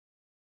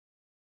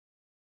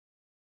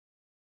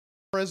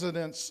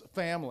president's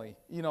family.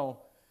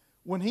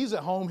 When he's at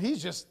home,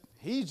 he's just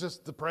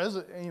the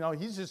president.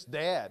 He's just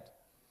dad.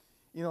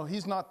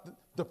 He's not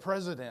the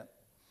president.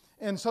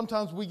 And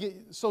sometimes we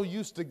get so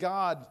used to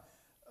God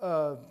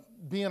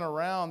being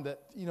around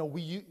that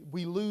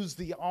we lose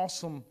the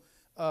awesome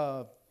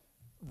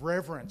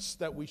reverence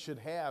that we should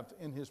have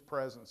in His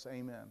presence.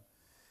 Amen.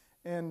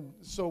 And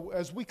so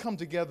as we come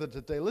together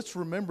today, let's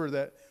remember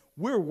that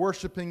we're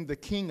worshiping the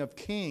King of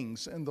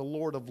Kings and the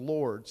Lord of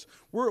Lords.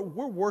 We're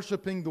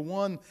worshiping the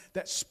one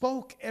that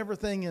spoke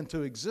everything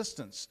into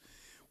existence.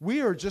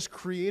 We are just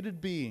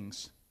created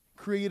beings,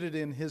 created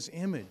in His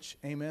image.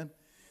 Amen.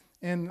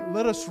 And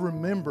let us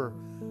remember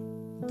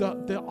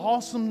the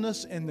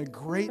awesomeness and the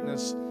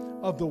greatness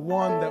of the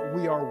one that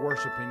we are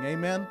worshiping.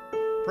 Amen.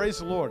 Praise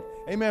the Lord.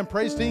 Amen.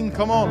 Praise team.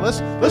 Come on.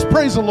 Let's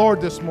praise the Lord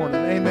this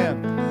morning.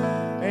 Amen.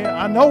 And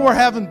I know we're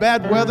having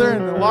bad weather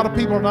and a lot of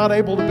people are not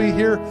able to be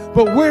here,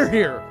 but we're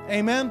here.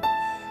 Amen.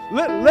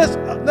 Let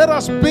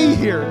us be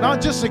here,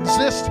 not just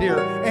exist here.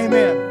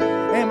 Amen.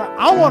 And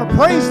I want to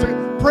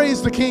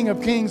praise the King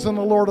of Kings and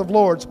the Lord of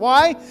Lords.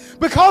 Why?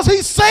 Because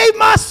He saved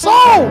my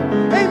soul.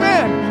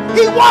 Amen.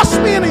 He washed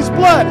me in His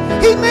blood.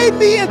 He made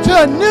me into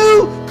a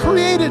new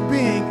created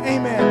being.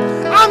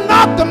 Amen. I'm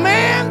not the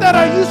man that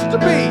I used to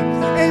be.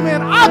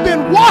 Amen. I've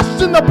been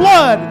washed in the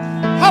blood.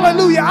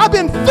 Hallelujah. I've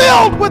been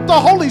filled with the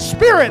Holy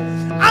Spirit.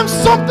 I'm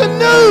something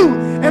new.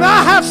 And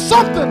I have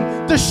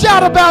something to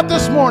shout about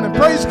this morning.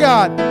 Praise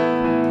God.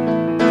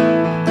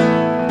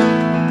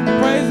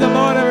 Praise the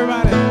Lord,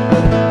 everybody.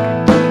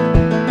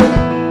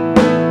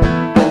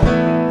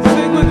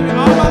 Sing with me.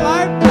 All my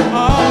life.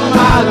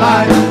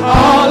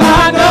 All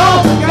I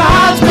know.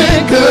 God's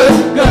been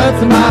good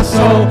to my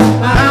soul.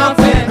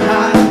 Mountain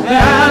high,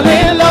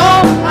 valley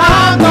low.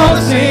 I'm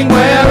gonna sing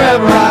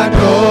wherever I go.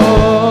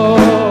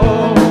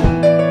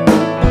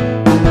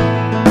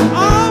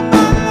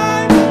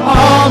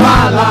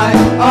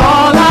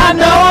 All I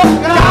know,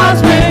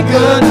 God's been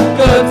good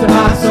to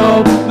my soul.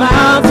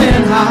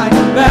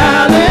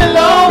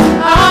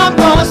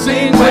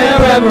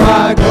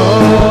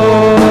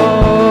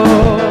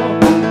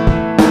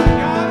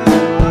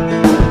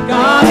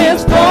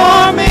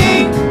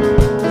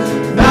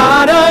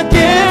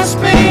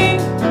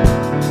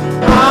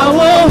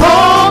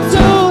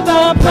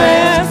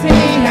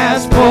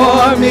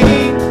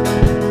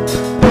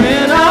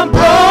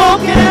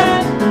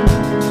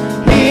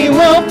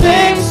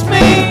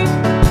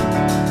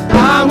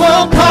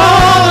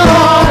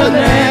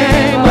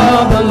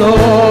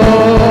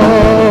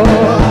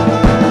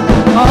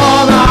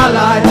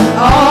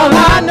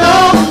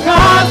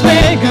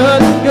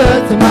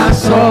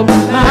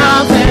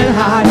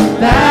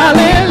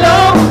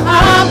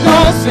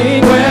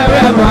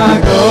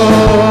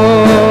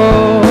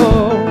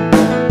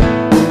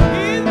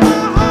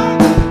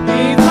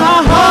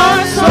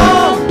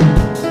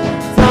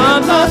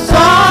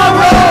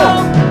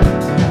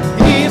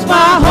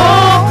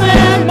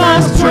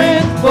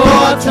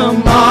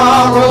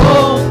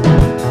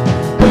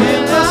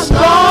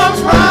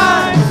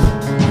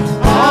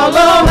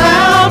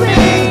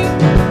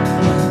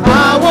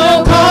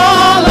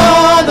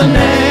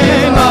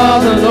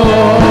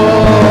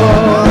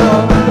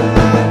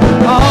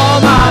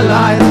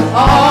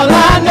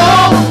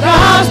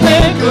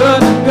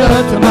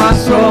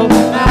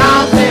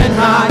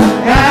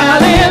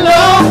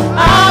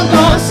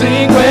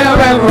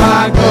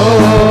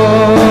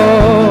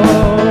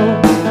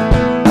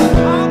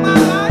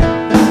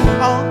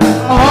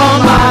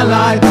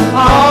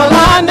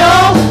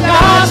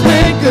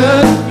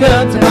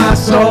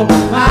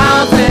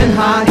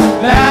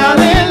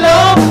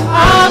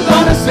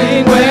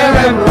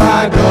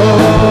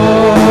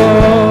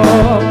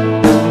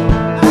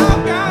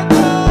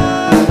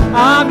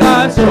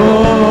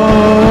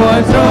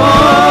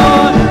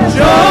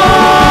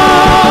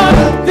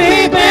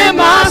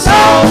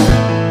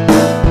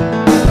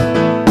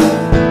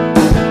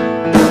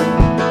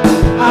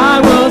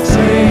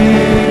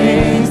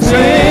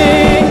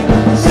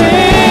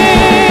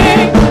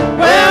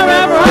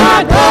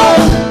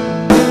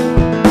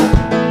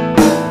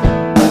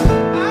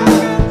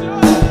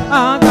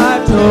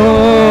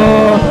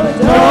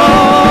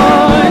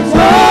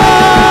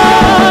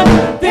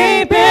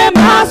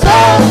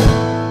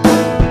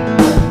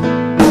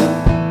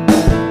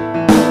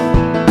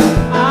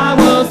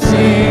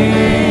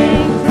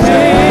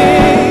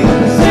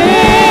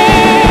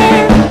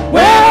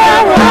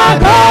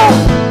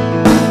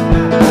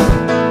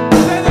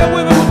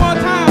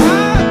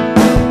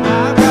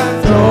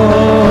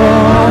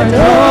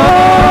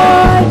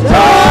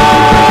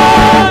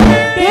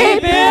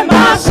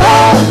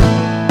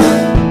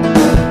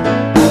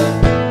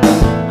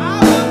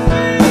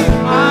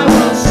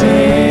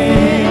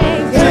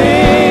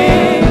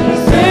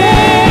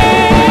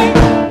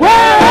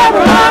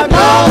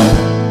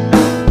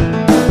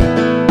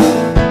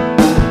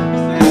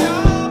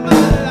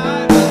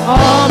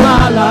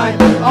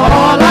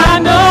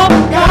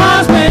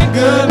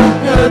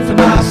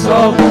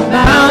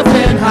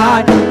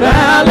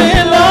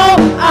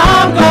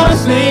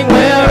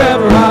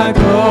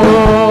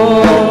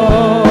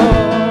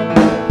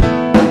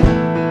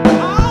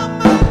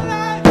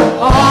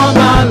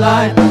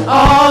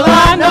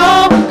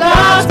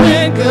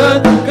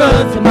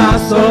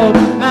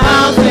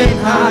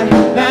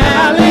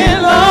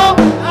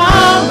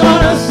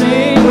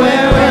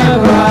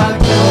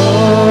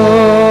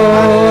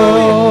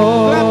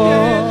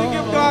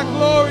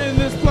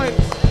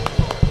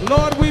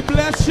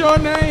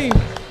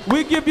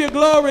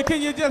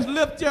 you just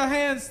lift your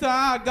hands to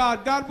our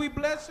God? God, we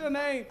bless your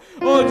name.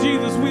 Oh,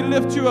 Jesus, we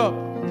lift you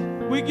up.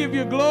 We give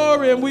you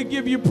glory and we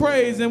give you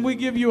praise and we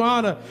give you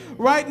honor.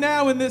 Right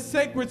now in this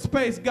sacred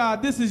space,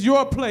 God, this is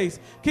your place.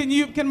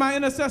 Can my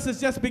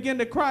intercessors just begin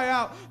to cry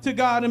out to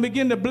God and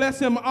begin to bless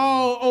him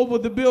all over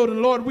the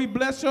building? Lord, we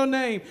bless your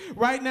name.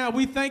 Right now,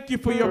 we thank you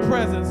for your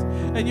presence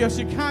and your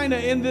Shekinah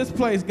in this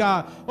place,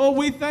 God. Oh,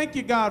 we thank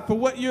you, God, for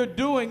what you're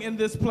doing in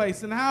this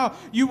place and how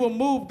you will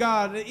move,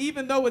 God. And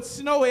even though it's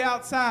snowy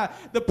outside,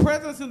 the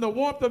presence and the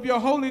warmth of your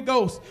Holy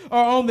Ghost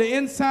are on the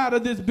inside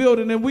of this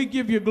building, and we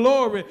give you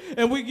glory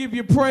and we give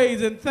you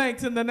praise and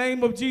thanks in the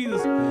name of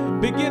Jesus.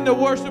 Begin to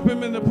worship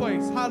him in the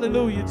place.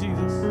 Hallelujah,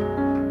 Jesus.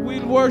 We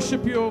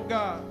worship you, oh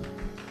God.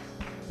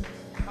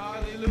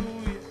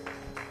 Hallelujah.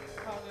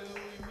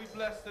 Hallelujah. We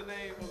bless the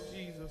name of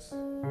Jesus.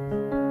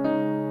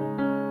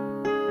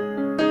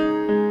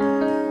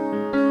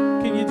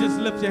 Can you just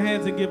lift your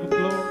hands and give him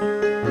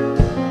glory?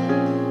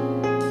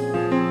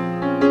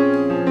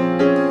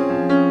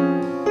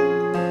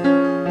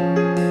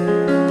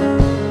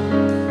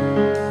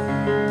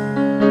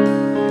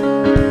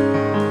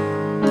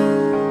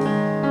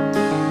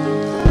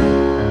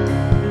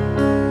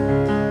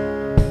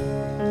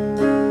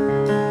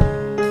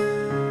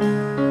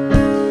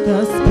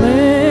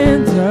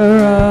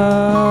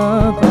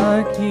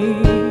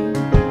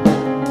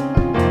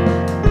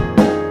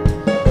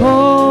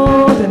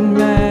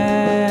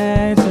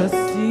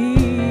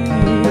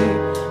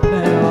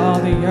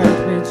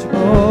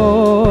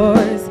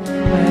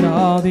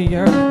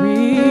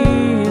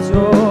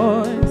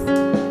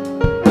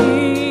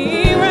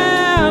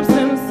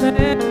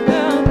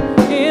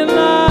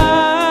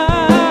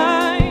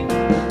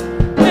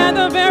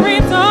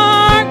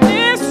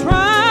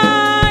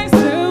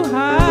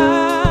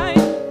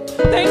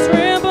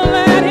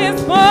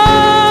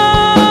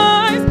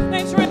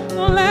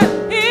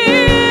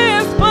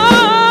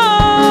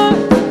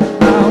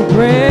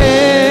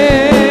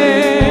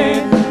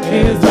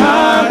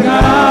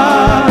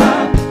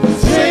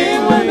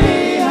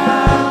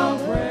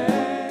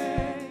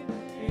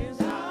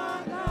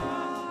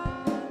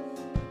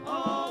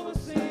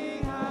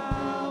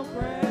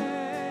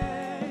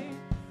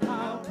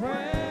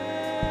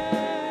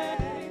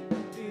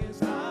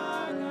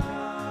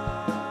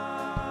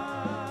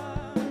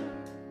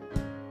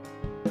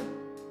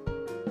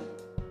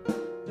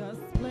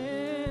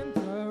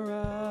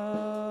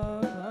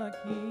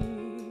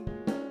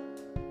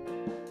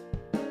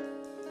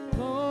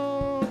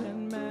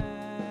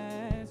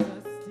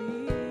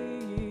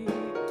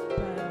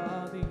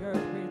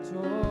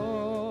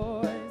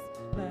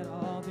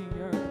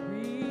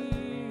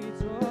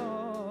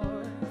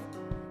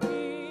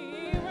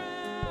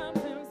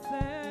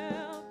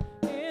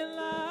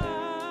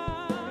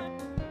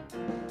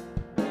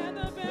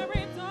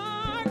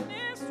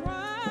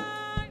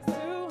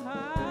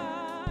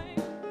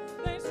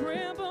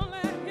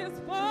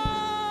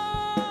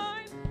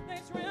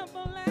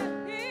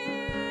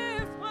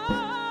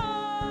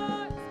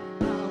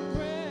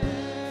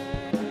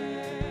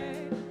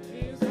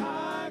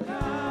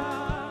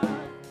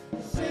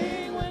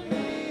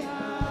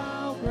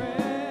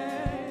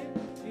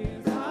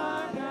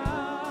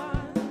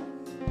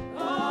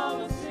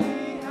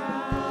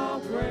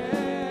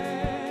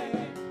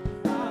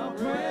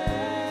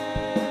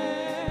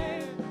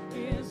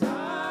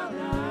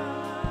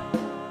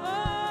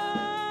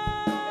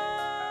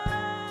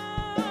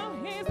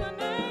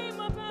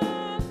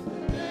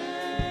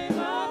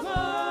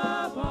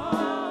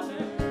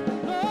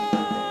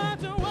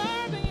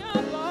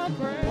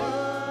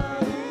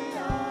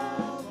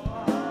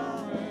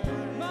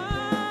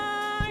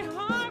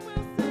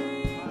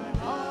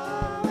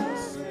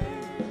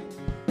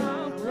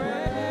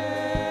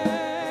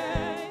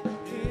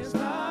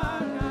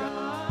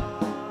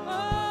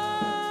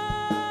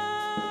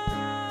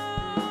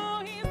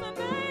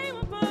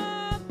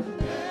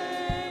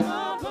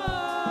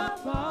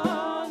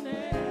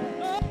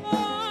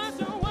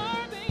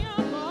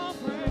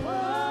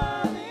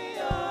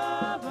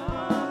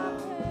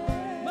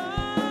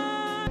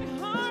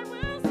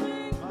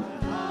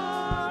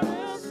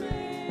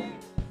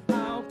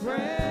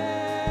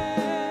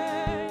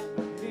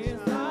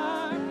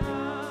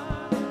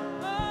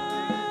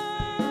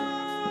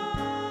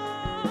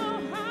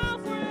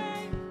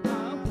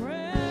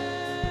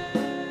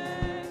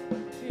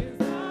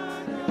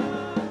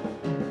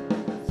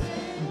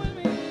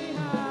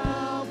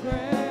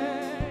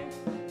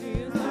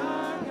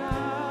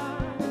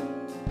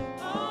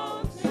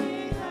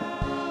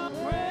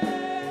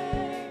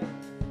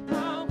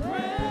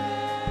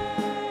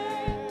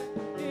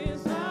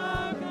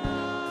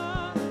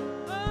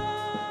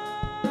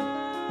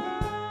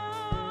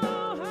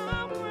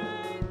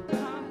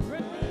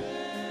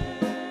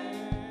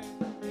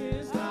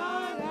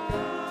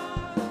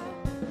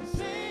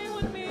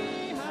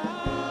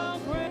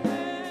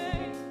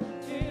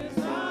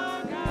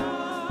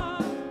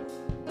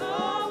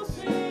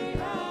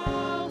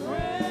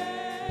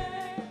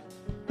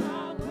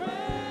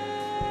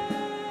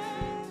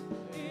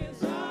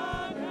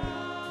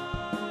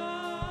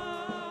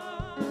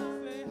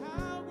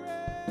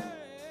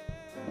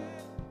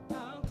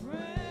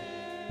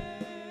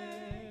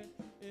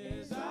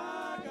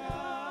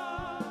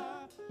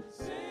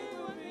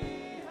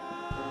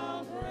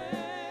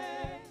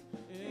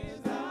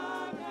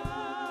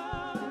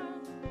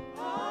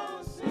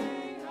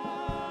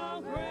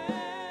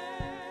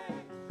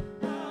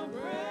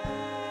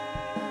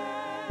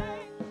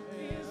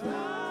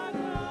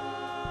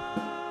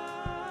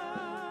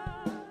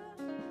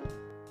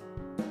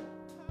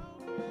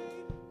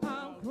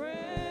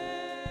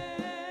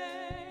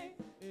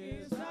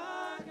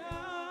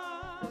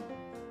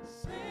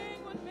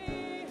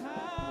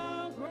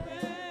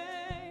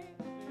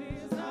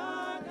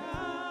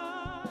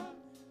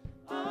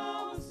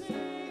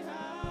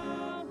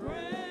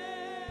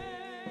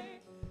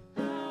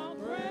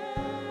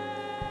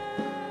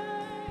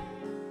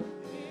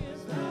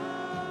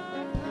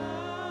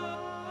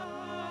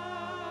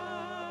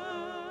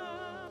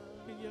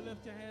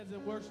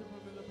 worship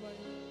him in the place.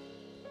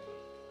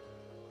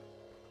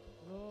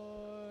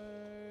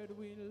 Lord,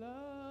 we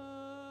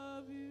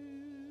love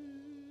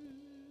you.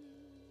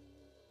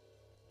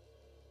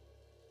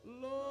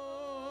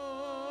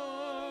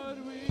 Lord,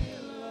 we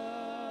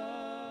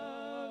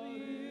love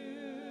you.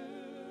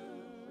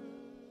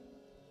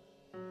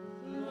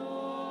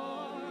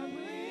 Lord,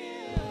 we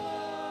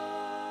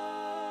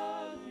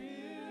love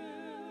you.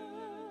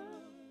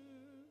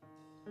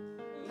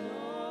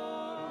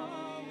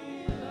 Lord, we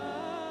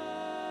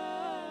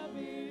love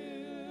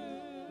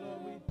you.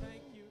 Lord, we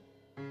thank you.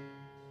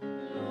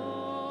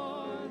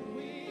 Lord,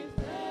 we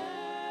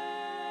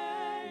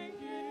thank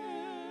you.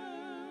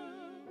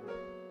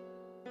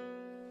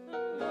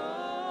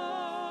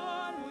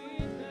 Lord, we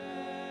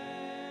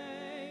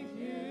thank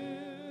you.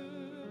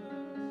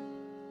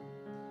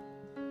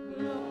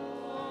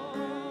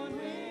 Lord,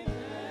 we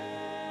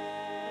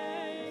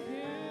thank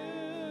you.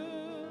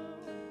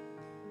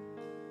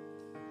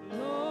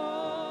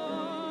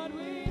 Lord,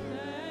 we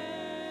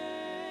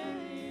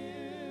thank you.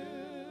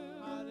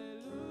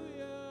 Hallelujah.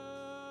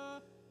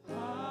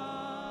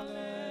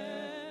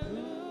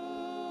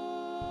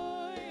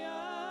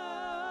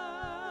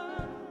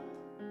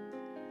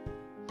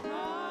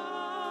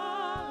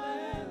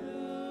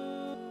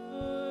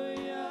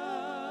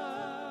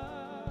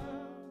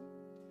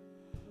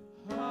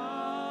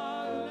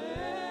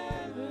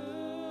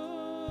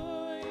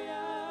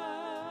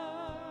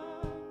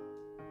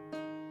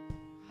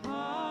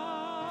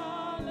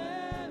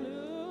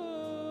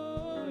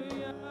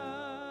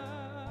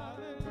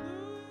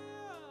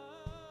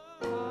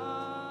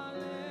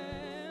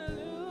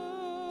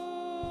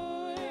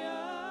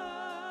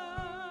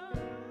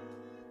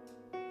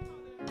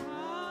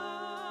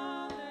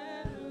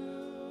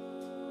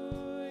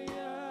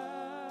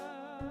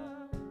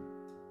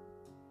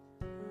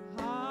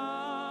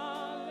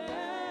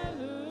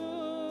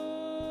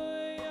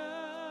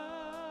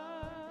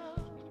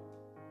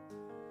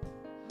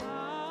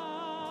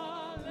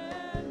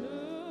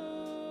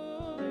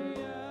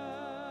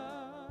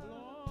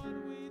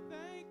 Lord, we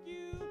thank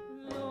you.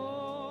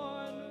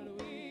 Lord,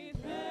 we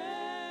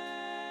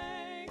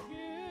thank you.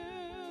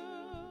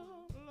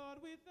 Lord,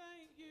 we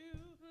thank you.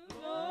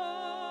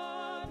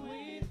 Lord,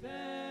 we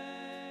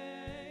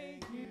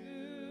thank you.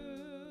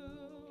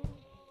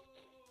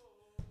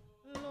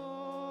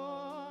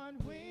 Lord,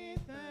 we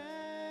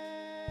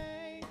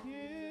thank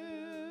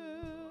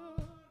you.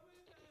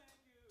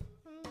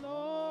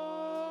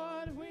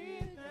 Lord, we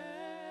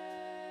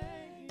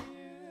thank you.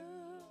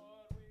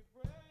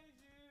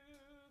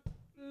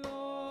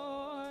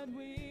 Lord,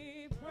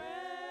 we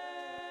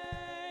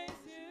praise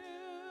you.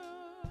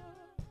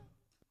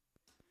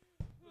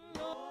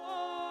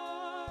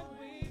 Lord,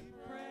 we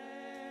praise you. Lord, we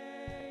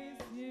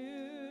praise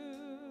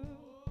you.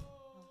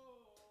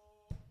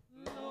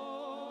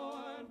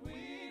 Lord,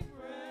 we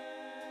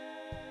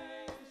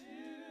praise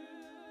you.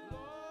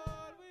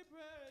 Lord, we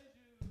praise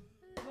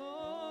you.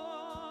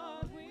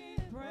 Lord, we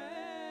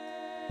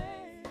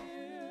praise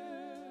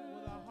you.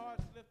 With our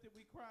hearts lifted,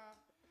 we cry,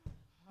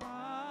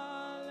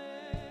 Hallelujah.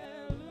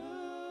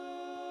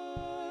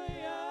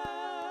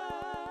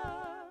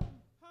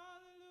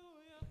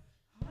 Hallelujah.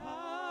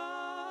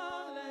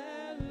 Hallelujah.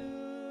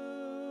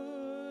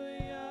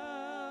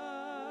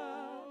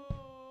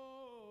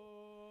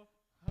 Oh,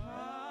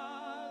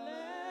 hallelujah.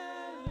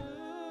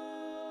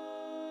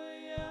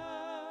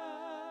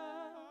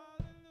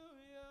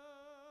 Hallelujah.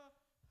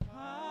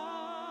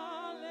 Hallelujah.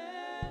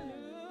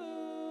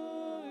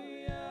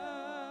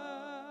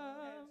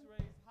 Hands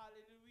raised.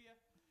 Hallelujah.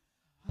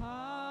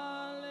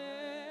 Hallelujah.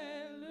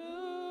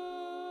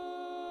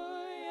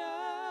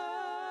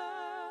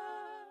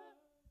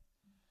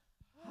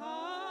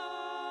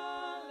 Hallelujah.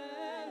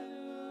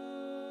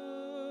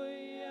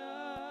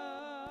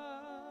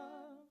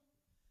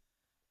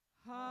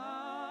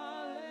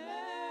 Hallelujah.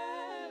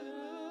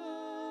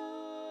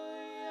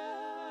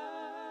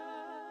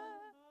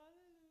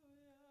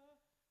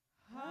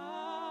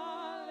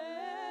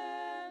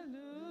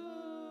 Hallelujah.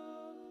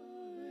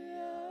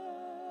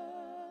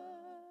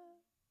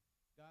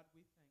 God,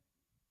 we thank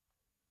you.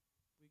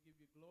 We give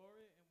you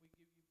glory and we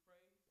give you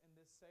praise in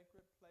this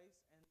sacred place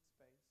and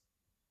space.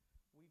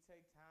 We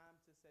take time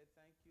to say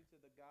thank you to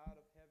the God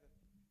of heaven,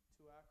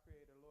 to our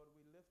Creator. Lord,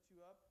 we lift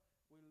you up.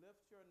 We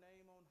lift your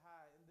name on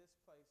high in this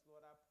place.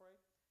 Lord, I pray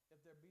if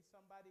there be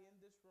somebody in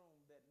this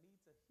room that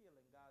needs a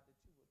healing, God, that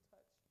you will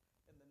touch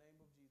in the name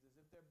of Jesus.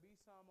 If there be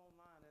some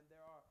online and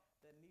there are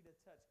that need a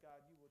touch,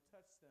 God, you will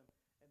touch them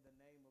in the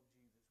name of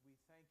Jesus. We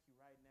thank you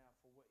right now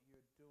for what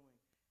you're doing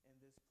in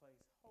this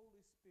place.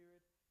 Holy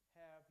Spirit,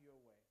 have your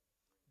way.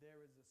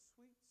 There is a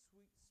sweet,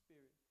 sweet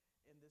spirit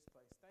in this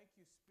place. Thank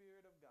you,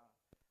 Spirit of God.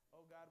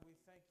 Oh, God, we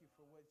thank you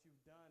for what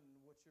you've done and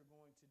what you're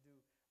going to do.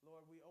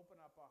 Lord, we open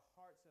up our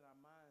hearts and our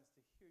minds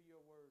to hear your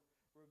word.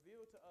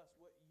 Reveal to us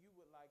what you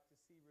would like to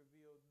see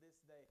revealed this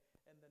day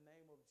in the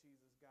name of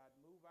Jesus, God.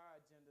 Move our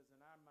agendas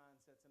and our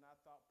mindsets and our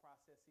thought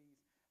processes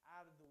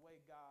out of the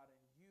way, God,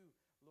 and you,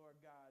 Lord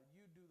God,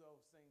 you do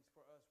those things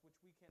for us which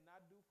we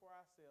cannot do for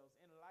ourselves.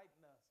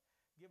 Enlighten us.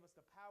 Give us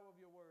the power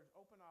of your words.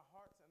 Open our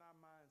hearts and our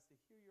minds to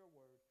hear your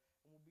word.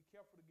 And we'll be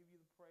careful to give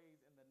you the praise.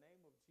 In the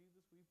name of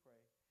Jesus, we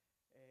pray.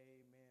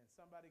 Amen.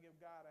 Somebody give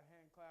God a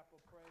hand clap of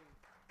praise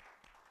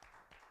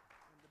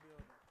in the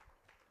building.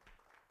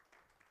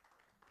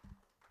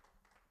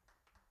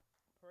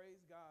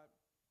 Praise God,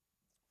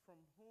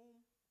 from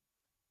whom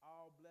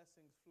all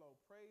blessings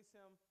flow. Praise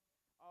him,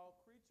 all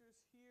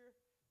creatures here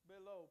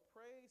below.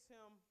 Praise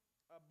him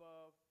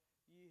above,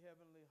 ye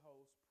heavenly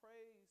hosts.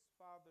 Praise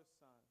Father,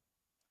 Son,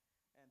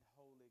 and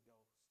Holy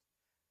Ghost.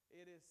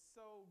 It is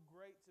so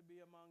great to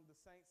be among the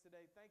saints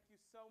today. Thank you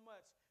so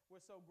much.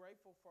 We're so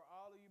grateful for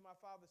all of you, my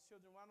Father's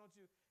children. Why don't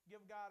you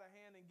give God a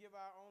hand and give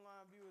our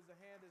online viewers a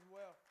hand as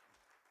well?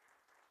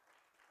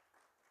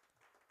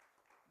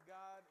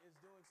 God is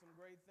doing some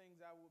great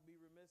things. I would be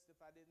remiss if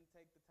I didn't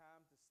take the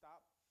time to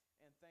stop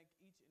and thank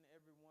each and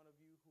every one of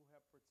you who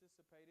have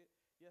participated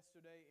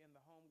yesterday in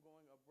the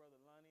homegoing of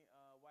Brother Lonnie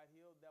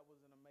Whitehill. That was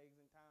an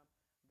amazing time.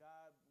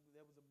 God,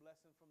 there was a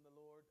blessing from the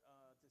Lord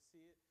to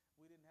see it.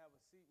 We didn't have a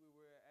seat. We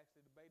were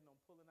actually debating on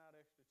pulling out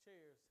extra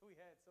chairs. We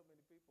had so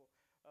many people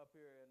up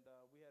here, and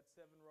we had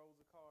 7 rows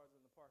of cars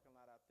in the parking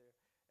lot out there.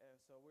 And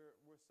so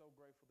we're so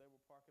grateful. They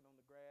were parking on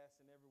the grass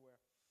and everywhere.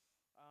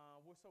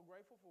 We're so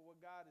grateful for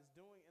what God is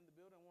doing in the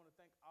building. I want to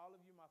thank all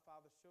of you, my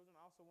Father's children.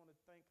 I also want to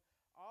thank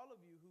all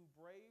of you who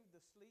braved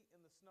the sleet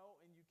and the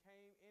snow, and you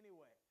came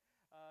anyway.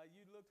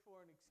 You looked for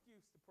an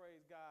excuse to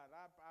praise God.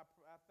 I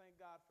thank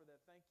God for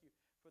that. Thank you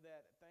for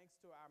that. Thanks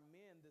to our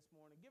men this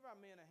morning. Give our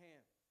men a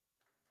hand.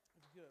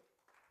 It's good.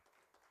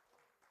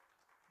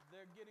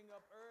 They're getting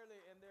up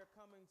early and they're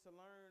coming to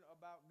learn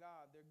about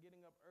God. They're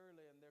getting up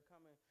early and they're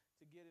coming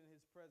to get in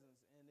his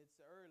presence. And it's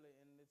early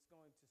and it's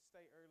going to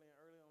stay early and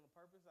early on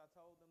purpose. I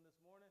told them this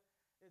morning,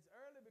 it's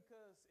early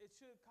because it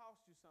should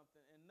cost you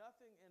something. And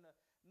nothing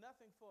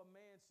for a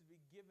man should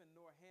be given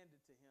nor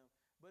handed to him.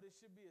 But it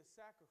should be a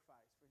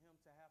sacrifice for him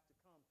to have to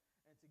come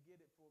and to get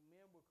it. For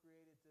men were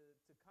created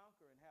to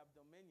conquer and have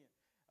dominion.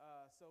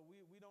 So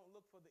we don't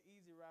look for the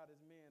easy route as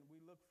men. We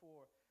look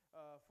for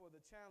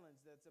the challenge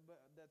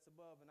that's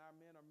above, and our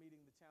men are meeting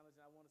the challenge.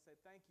 And I want to say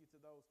thank you to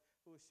those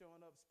who are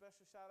showing up.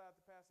 Special shout out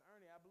to Pastor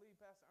Ernie. I believe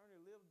Pastor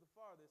Ernie lives the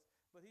farthest,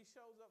 but he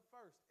shows up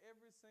first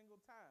every single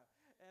time.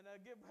 And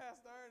give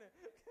Pastor Ernie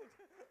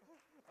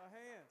a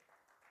hand.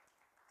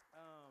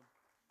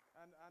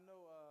 I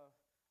know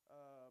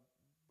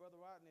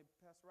Brother Rodney,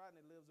 Pastor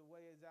Rodney, lives a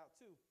ways out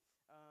too.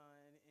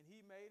 And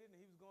he made it, and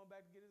he was going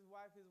back to get his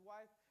wife. His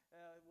wife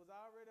was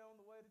already on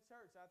the way to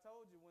church. I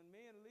told you, when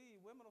men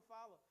leave, women will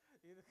follow.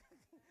 He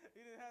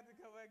didn't have to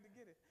come back to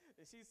get it.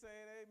 And she's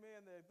saying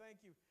amen there.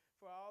 Thank you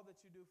for all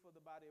that you do for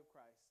the body of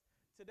Christ.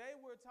 Today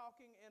we're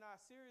talking in our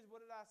series.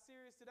 What is our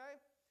series today?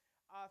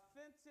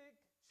 Authentic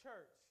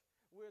Church.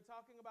 We're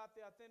talking about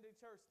the authentic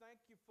church.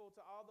 Thankful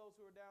to all those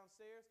who are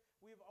downstairs.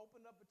 We've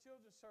opened up a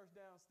children's church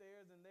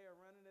downstairs, and they are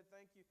running it.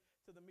 Thank you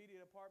to the media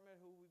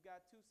department, who we've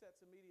got 2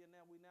 sets of media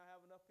now. We now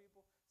have enough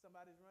people.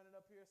 Somebody's running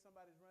up here.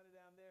 Somebody's running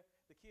down there.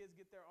 The kids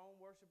get their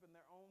own worship in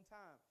their own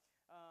time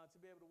to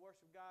be able to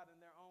worship God in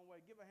their own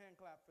way. Give a hand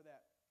clap for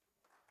that.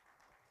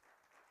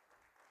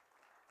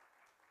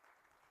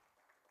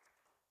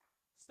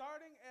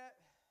 Starting at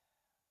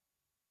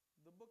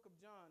the book of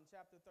John,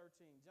 chapter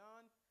 13.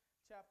 John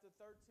chapter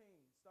 13,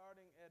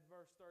 starting at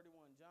verse 31.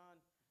 John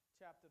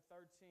chapter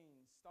 13,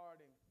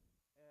 starting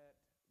at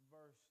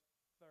verse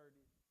 31.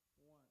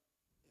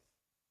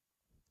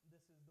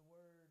 This is the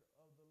word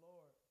of the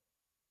Lord.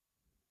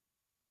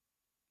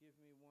 Give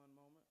me one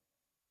moment.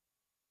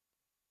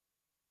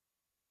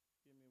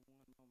 Give me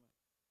one moment.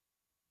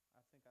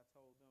 I think I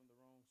told them the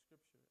wrong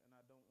scripture, and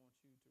I don't want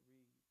you to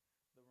read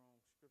the wrong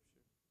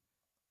scripture.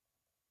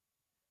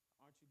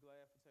 Aren't you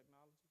glad for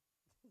technology?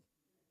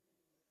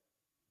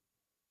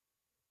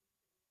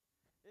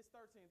 It's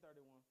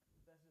 1331.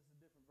 That's just a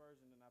different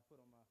version than I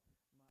put on my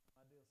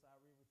deal, so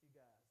I'll read with you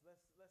guys.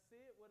 Let's see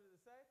it. What did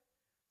it say?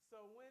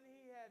 So when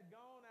he had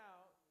gone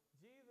out,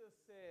 Jesus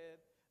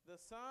said, the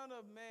Son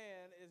of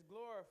Man is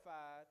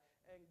glorified,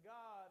 and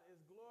God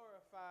is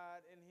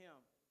glorified in him.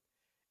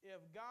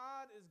 If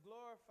God is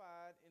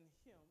glorified in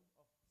him,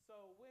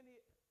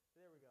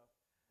 there we go.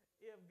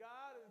 If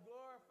God is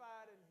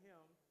glorified in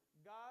him,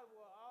 God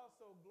will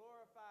also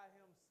glorify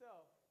him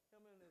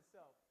in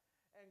himself,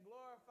 and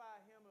glorify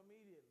him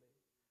immediately.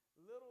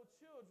 Little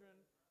children,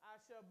 I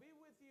shall be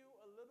with you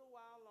a little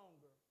while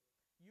longer.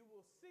 You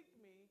will seek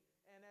me,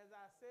 and as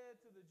I said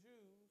to the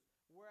Jews,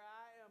 where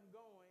I am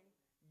going,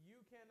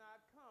 you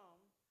cannot come.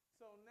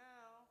 So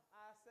now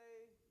I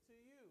say to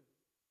you,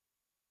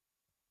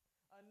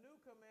 a new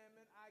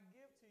commandment I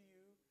give to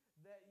you,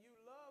 that you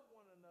love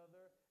one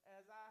another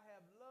as I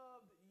have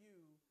loved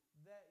you,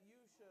 that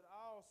you should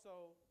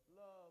also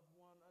love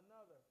one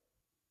another.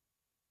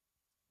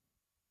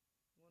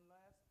 One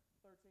last,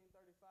 1335,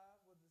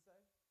 what does it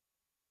say?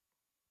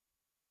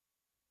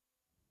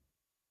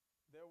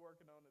 They're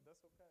working on it,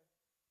 that's okay.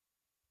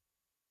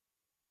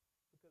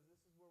 Because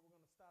this is where we're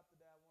going to stop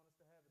today. I want us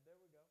to have it. There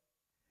we go.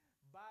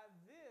 By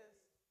this,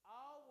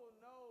 all will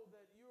know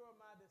that you are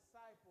my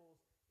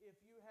disciples if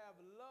you have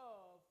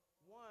love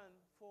one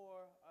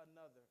for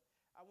another.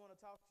 I want to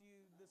talk to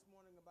you this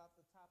morning about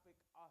the topic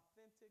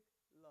authentic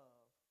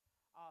love.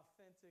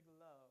 Authentic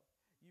love.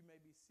 You may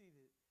be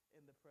seated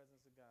in the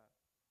presence of God.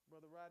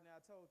 Brother Rodney,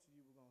 I told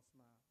you were going to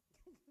smile.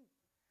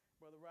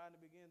 Brother Rodney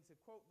began to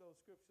quote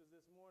those scriptures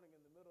this morning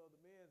in the middle of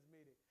the men's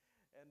meeting.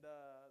 And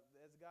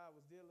as God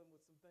was dealing with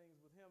some things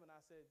with him, and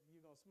I said,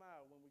 you're going to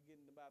smile when we get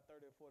in about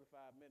 30 or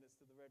 45 minutes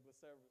to the regular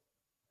service.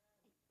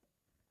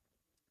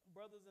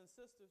 Brothers and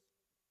sisters,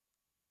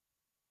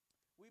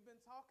 we've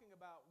been talking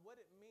about what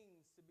it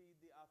means to be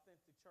the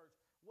authentic church.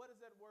 What is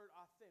that word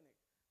authentic?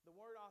 The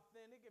word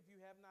authentic, if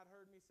you have not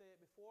heard me say it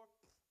before,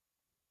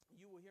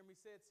 you will hear me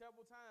say it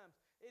several times.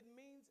 It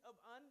means of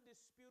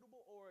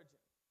undisputable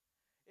origin.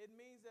 It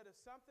means that if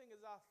something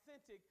is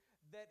authentic,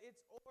 that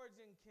its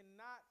origin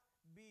cannot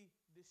be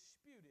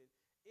disputed.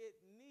 It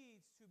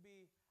needs to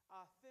be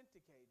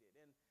authenticated.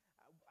 And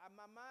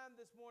my mind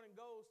this morning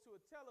goes to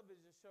a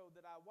television show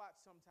that I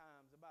watch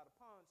sometimes about a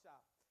pawn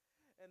shop.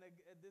 And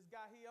this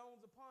guy, he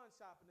owns a pawn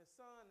shop, and his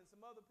son and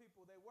some other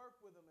people, they work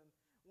with him. And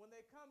when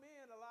they come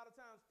in, a lot of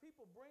times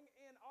people bring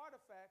in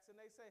artifacts, and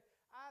they say,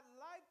 I'd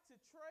like to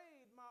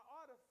trade my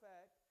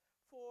artifact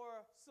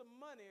for some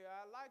money, or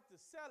I'd like to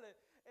sell it.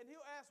 And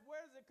he'll ask,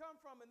 where does it come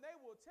from? And they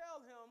will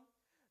tell him,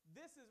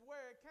 this is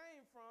where it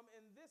came from,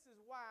 and this is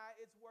why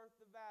it's worth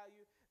the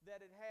value that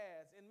it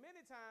has. And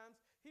many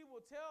times, he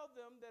will tell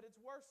them that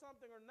it's worth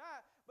something or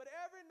not, but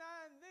every now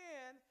and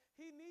then,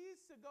 he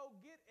needs to go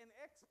get an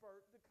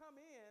expert to come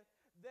in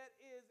that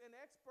is an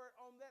expert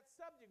on that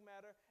subject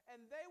matter,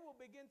 and they will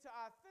begin to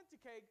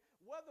authenticate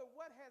whether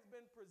what has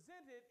been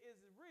presented is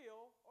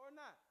real or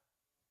not.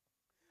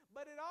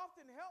 But it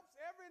often helps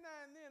every now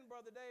and then,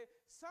 Brother Dave,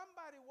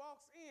 somebody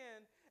walks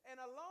in and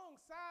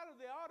alongside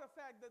of the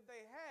artifact that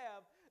they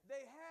have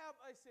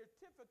a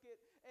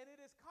certificate, and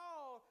it is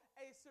called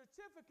a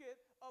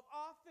certificate of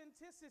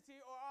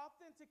authenticity or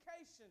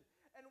authentication.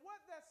 And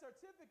what that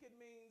certificate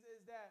means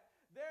is that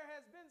there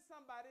has been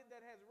somebody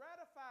that has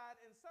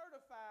ratified and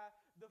certified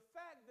the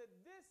fact that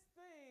this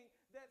thing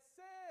that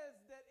says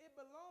that it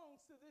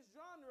belongs to this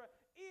genre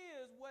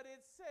is what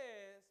it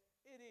says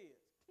it is.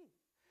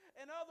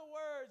 In other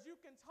words, you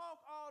can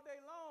talk all day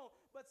long,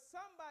 but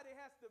somebody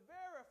has to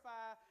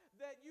verify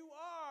that you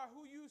are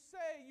who you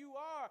say you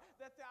are,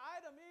 that the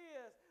item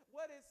is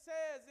what it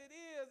says it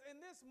is. And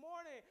this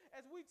morning,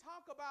 as we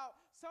talk about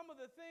some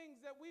of the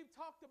things that we've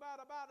talked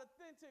about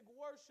authentic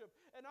worship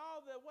and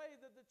all the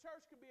ways that the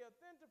church can be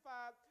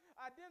identified,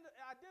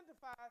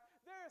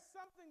 there is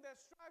something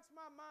that strikes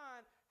my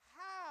mind.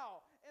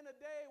 How in a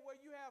day where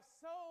you have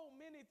so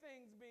many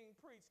things being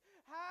preached,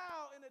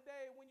 how in a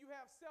day when you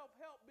have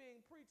self-help being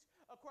preached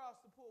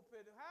across the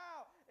pulpit,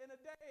 how in a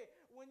day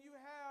when you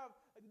have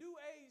New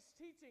Age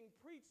teaching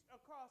preached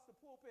across the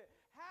pulpit,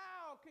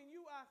 how can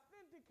you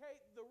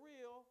authenticate the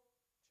real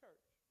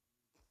church?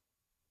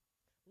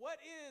 What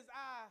is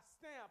our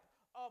stamp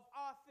of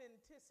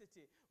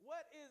authenticity?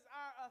 What is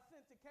our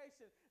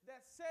authentication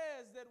that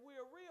says that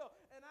we're real?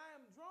 And I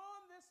am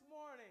drawn this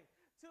morning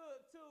to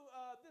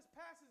this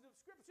passage of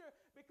Scripture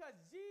because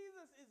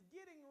Jesus is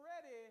getting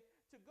ready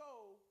to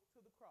go to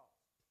the cross.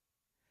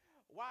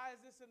 Why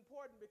is this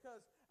important?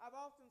 Because I've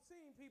often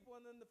seen people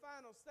in the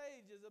final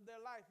stages of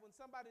their life, when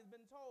somebody's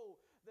been told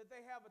that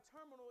they have a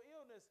terminal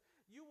illness,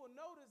 you will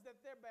notice that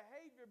their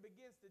behavior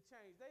begins to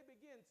change. They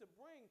begin to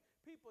bring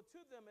people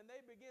to them, and they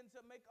begin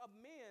to make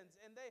amends,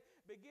 and they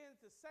begin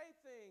to say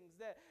things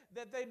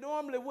that they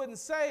normally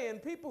wouldn't say.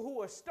 And people who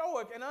are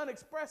stoic and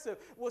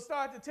unexpressive will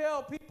start to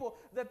tell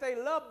people that they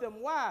love them.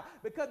 Why?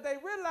 Because they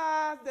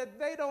realize that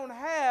they don't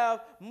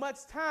have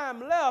much time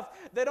left.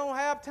 They don't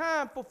have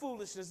time for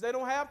foolishness. They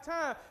don't have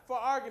time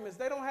for arguments.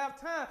 They don't have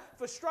time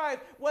for strife.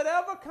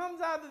 Whatever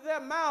comes out of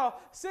their mouth,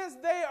 since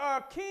they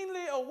are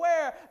keenly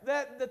aware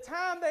that the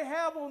time they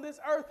have on this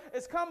earth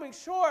is coming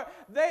short,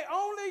 they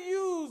only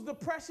use the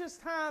precious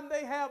time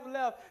they have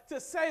left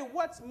to say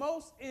what's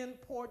most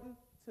important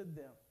to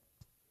them.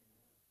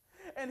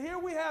 And here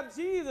we have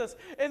Jesus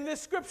in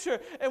this scripture,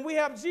 and we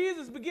have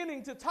Jesus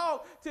beginning to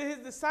talk to his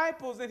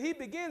disciples, and he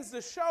begins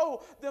to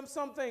show them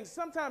some things.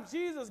 Sometimes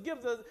Jesus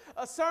gives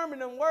a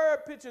sermon in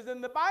word pictures,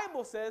 and the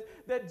Bible says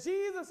that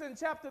Jesus in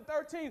chapter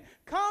 13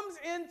 comes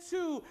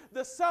into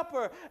the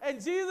supper,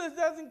 and Jesus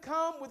doesn't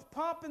come with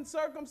pomp and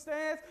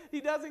circumstance.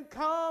 He doesn't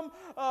come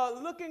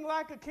looking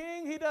like a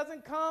king. He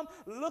doesn't come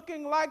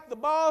looking like the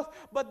boss,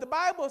 but the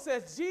Bible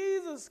says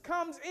Jesus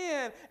comes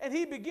in, and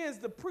he begins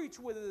to preach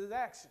with his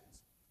actions.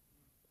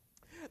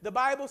 The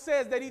Bible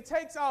says that he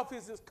takes off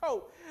his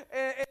coat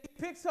and he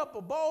picks up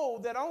a bowl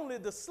that only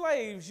the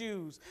slaves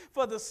use.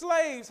 For the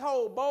slaves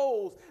hold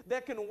bowls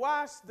that can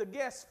wash the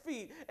guests'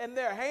 feet and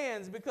their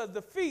hands, because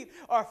the feet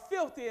are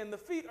filthy and the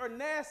feet are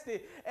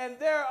nasty. And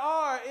there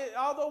are,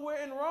 although we're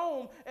in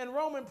Rome and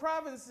Roman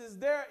provinces,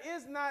 there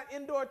is not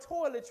indoor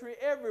toiletry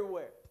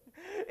everywhere.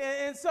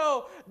 And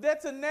so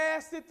that's a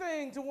nasty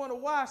thing to want to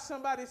wash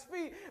somebody's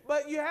feet.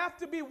 But you have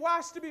to be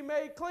washed to be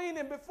made clean.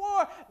 And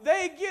before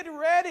they get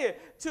ready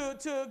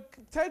to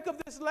take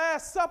of this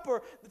Last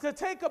Supper, to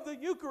take of the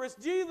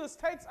Eucharist, Jesus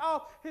takes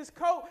off his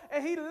coat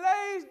and he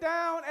lays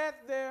down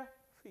at their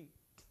feet.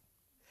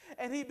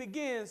 And he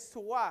begins to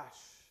wash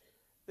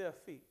their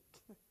feet.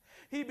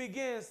 He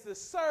begins to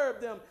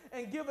serve them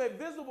and give a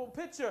visible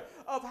picture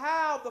of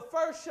how the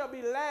first shall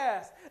be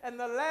last and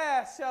the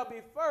last shall be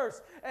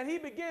first. And he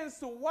begins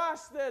to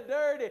wash their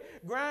dirty,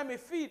 grimy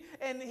feet.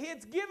 And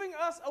it's giving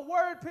us a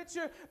word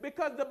picture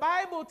because the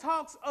Bible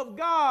talks of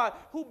God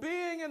who,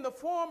 being in the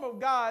form of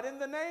God, in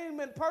the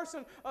name and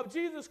person of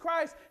Jesus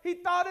Christ, he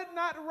thought it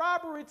not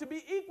robbery to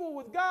be equal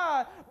with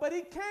God, but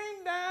he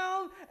came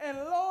down and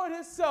lowered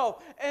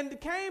himself and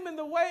came in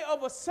the way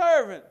of a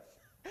servant.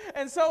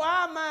 And so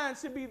our mind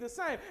should be the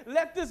same.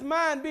 Let this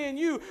mind be in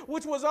you,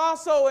 which was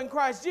also in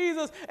Christ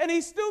Jesus. And he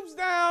stoops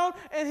down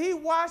and he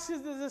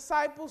washes the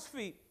disciples'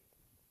 feet.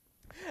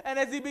 And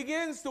as he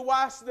begins to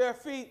wash their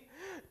feet,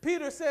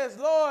 Peter says,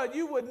 Lord,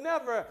 you would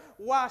never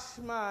wash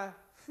my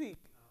feet.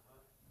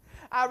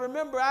 I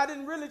remember I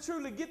didn't really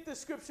truly get this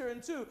scripture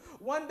until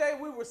one day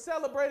we were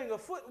celebrating a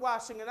foot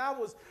washing, and I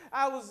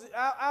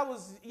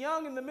was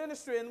young in the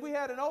ministry, and we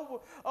had an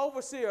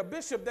overseer, a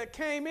bishop that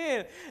came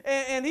in,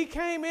 and he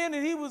came in,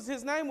 and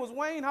his name was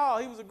Wayne Hall.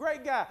 He was a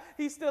great guy.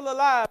 He's still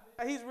alive.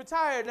 He's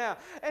retired now.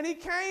 And he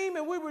came,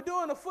 and we were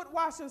doing a foot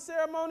washing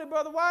ceremony,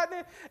 Brother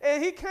Wadney,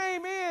 and he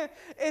came in,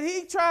 and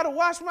he tried to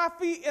wash my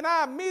feet, and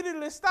I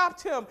immediately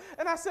stopped him.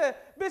 And I said,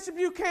 Bishop,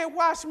 you can't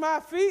wash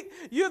my feet.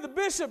 You're the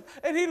bishop.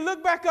 And he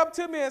looked back up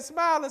to me and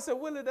smiled and said,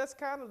 Willie, that's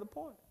kind of the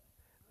point.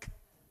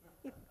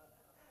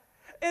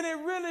 And it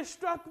really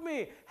struck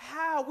me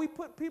how we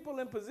put people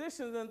in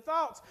positions and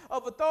thoughts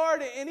of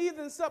authority, and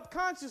even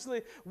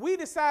subconsciously, we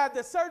decide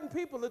that certain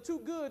people are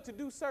too good to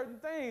do certain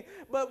things.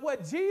 But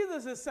what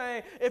Jesus is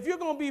saying, if you're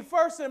going to be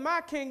first in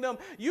my kingdom,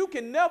 you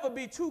can never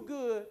be too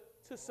good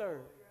to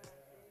serve.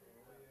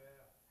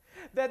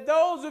 That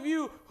those of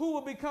you who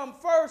will become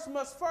first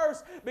must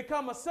first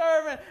become a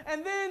servant.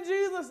 And then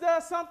Jesus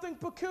does something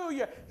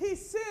peculiar. He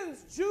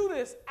sends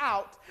Judas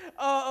out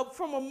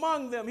from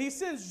among them. He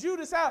sends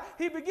Judas out.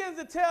 He begins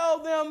to tell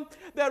them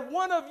that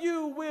one of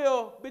you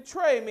will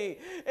betray me.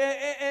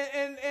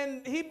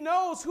 And he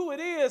knows who it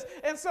is.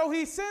 And so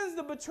he sends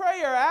the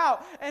betrayer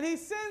out. And he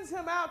sends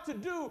him out to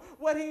do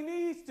what he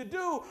needs to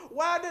do.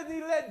 Why didn't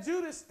he let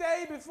Judas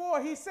stay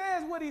before? He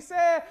says what he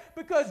said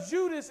because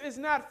Judas is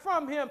not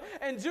from him.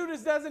 And Judas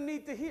doesn't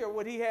need to hear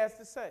what he has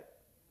to say.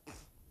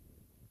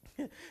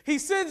 He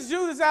sends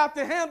Judas out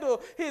to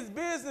handle his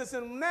business,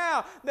 and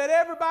now that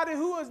everybody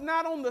who is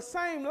not on the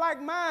same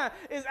like mind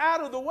is out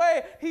of the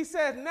way, he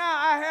says, now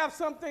I have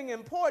something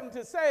important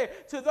to say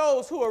to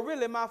those who are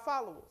really my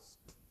followers.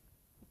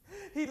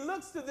 He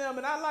looks to them,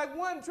 and I like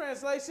one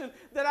translation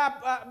that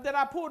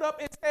I pulled up.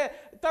 It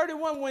said,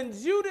 31, when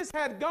Judas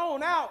had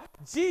gone out,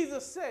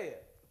 Jesus said.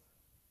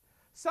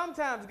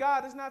 Sometimes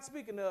God is not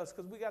speaking to us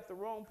because we got the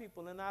wrong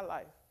people in our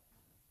life.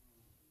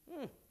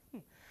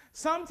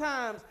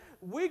 Sometimes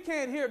we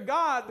can't hear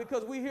God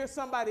because we hear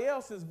somebody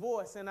else's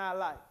voice in our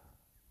life.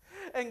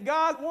 And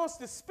God wants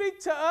to speak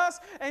to us,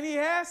 and he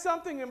has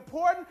something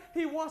important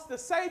he wants to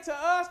say to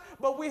us,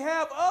 but we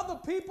have other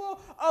people,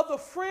 other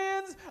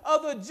friends,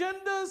 other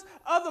agendas,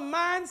 other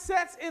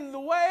mindsets in the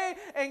way,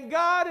 and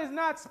God is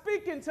not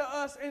speaking to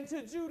us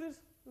until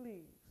Judas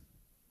leaves.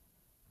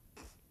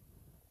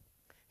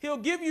 He'll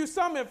give you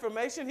some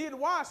information. He'd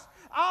washed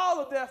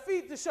all of their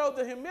feet to show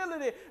the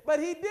humility, but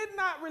he did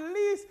not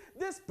release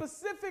this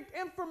specific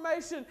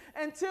information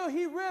until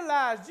he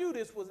realized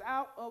Judas was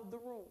out of the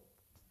room.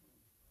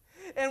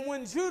 And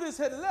when Judas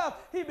had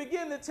left, he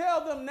began to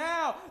tell them,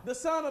 now the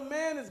Son of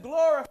Man is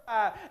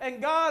glorified,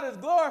 and God is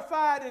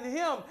glorified in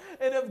him.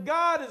 And if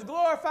God is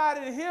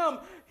glorified in him,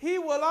 he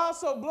will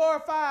also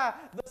glorify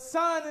the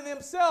Son in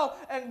himself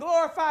and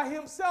glorify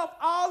himself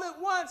all at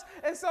once.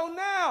 And so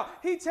now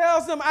he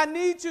tells them, I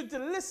need you to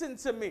listen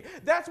to me.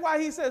 That's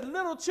why he says,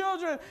 little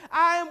children,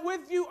 I am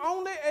with you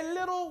only a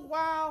little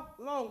while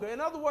longer.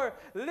 In other words,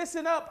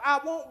 listen up.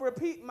 I won't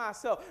repeat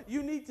myself.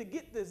 You need to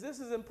get this. This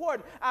is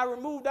important. I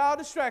removed all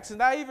distractions.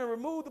 I even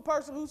removed the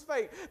person who's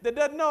fake that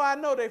doesn't know I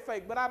know they're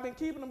fake, but I've been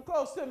keeping them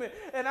close to me,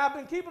 and I've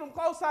been keeping them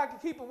close so I can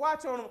keep a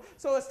watch on them.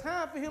 So it's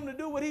time for him to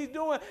do what he's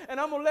doing,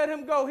 and I'm going to let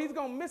him go. He's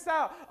going to miss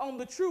out on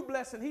the true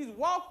blessing. He's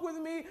walked with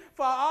me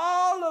for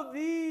all of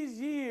these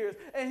years,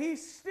 and he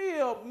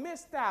still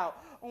missed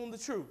out on the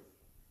truth.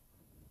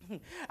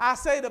 I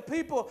say to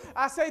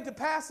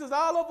pastors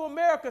all over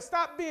America,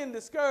 stop being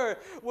discouraged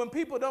when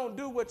people don't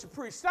do what you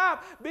preach.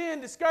 Stop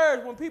being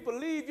discouraged when people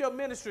leave your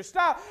ministry.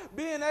 Stop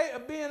being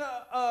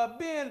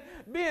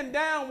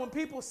down when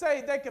people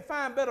say they can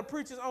find better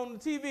preachers on the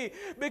TV.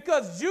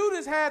 Because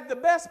Judas had the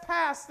best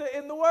pastor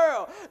in the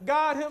world,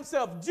 God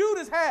himself.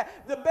 Judas had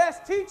the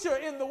best teacher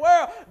in the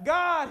world,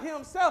 God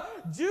himself.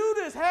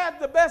 Judas had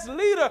the best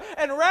leader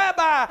and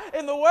rabbi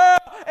in the world,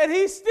 and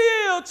he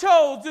still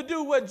chose to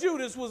do what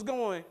Judas was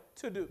going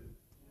to do.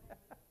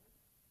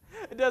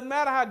 It doesn't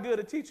matter how good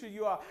a teacher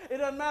you are. It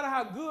doesn't matter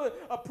how good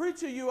a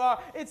preacher you are.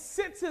 It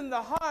sits in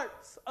the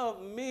hearts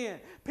of men.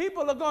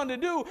 People are going to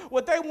do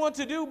what they want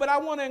to do, but I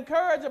want to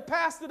encourage a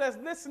pastor that's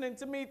listening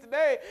to me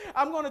today.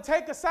 I'm going to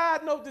take a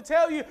side note to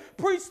tell you,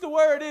 preach the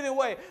word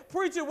anyway.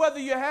 Preach it whether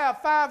you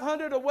have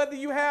 500 or whether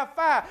you have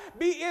 5.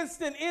 Be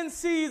instant in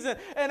season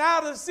and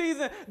out of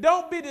season.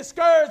 Don't be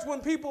discouraged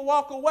when people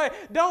walk away.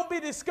 Don't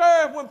be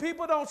discouraged when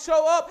people don't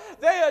show up.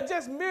 They are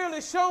just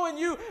merely showing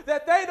you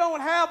that they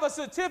don't have a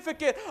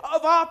certificate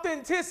of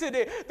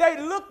authenticity.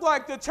 They look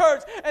like the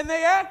church and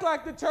they act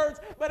like the church,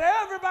 but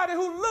everybody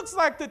who looks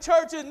like the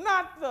church is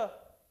not the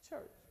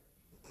church.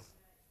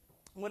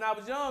 When I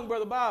was young,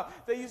 Brother Bob,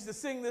 they used to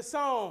sing this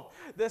song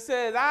that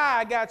says,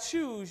 I got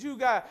shoes, you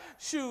got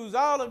shoes,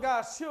 all of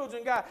God's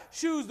children got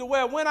shoes to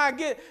wear. When I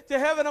get to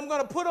heaven, I'm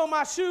going to put on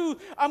my shoes,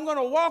 I'm going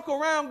to walk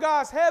around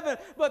God's heaven.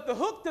 But the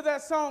hook to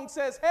that song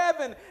says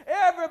heaven.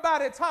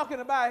 Everybody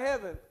talking about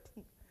heaven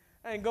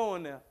ain't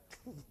going there.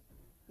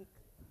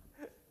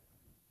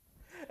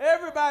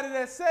 Everybody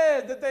that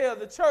says that they are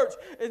the church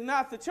is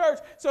not the church.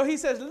 So he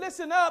says,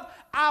 listen up,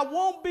 I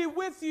won't be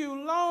with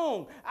you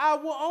long. I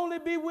will only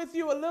be with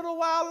you a little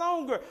while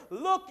longer.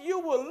 Look, you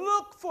will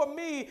look for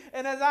me.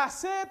 And as I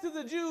said to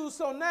the Jews,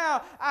 so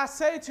now I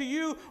say to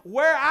you,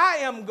 where I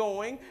am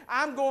going,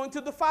 I'm going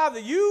to the Father.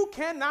 You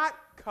cannot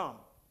come.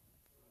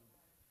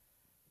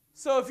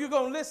 So if you're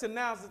going to listen,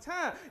 now's the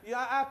time.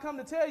 I come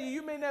to tell you,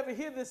 you may never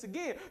hear this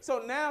again.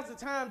 So now's the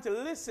time to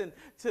listen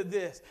to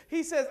this.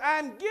 He says,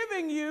 I'm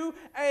giving you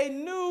a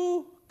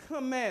new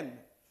commandment.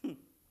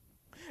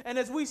 And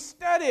as we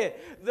study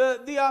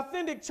the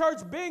authentic church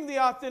being the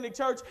authentic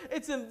church,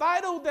 it's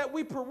vital that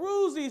we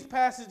peruse these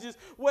passages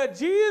where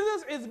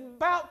Jesus is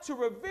about to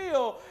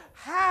reveal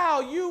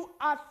how you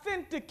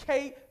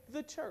authenticate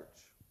the church.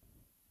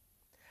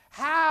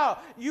 How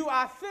you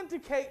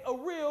authenticate a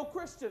real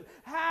Christian.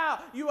 How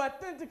you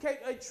authenticate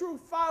a true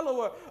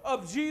follower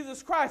of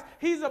Jesus Christ.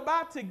 He's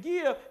about to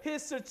give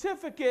his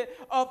certificate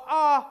of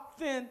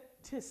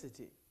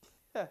authenticity.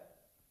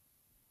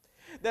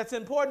 That's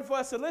important for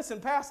us to listen.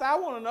 Pastor, I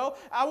want to know.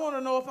 I want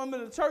to know if I'm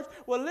in the church.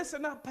 Well,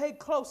 listen up. Pay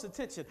close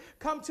attention.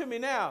 Come to me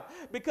now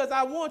because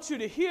I want you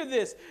to hear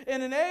this.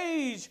 In an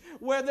age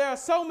where there are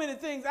so many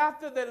things out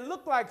there that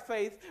look like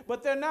faith,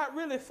 but they're not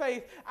really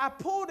faith, I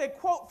pulled a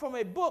quote from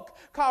a book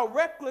called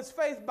Reckless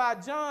Faith by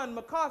John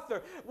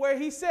MacArthur, where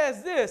he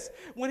says this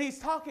when he's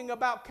talking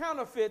about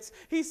counterfeits.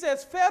 He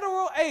says,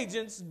 federal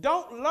agents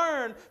don't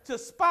learn to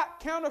spot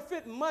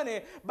counterfeit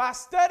money by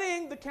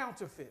studying the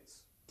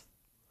counterfeits.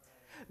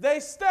 They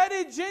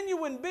study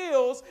genuine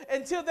bills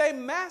until they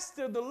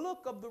master the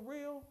look of the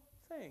real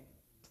thing.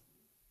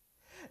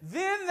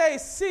 Then they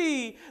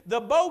see the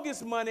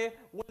bogus money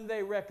when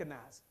they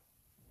recognize it.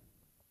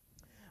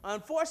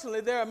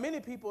 Unfortunately, there are many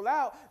people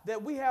out that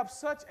we have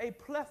such a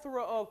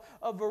plethora of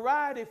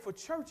variety for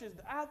churches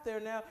out there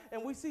now,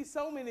 and we see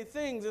so many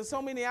things and so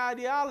many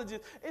ideologies.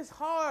 It's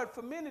hard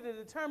for many to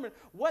determine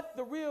what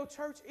the real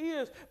church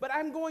is, but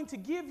I'm going to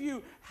give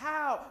you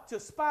how to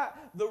spot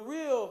the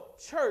real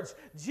church.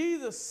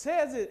 Jesus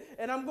says it,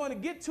 and I'm going to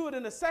get to it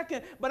in a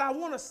second, but I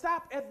want to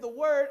stop at the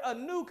word a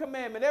new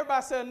commandment.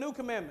 Everybody say a new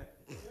commandment.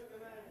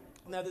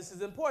 Now, this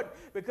is important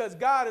because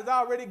God has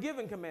already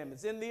given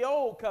commandments. In the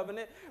old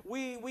covenant,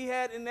 we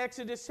had in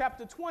Exodus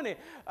chapter 20,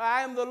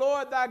 I am the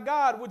Lord thy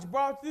God, which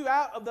brought you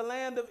out of the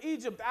land of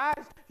Egypt.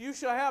 You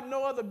shall have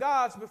no other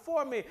gods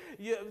before me.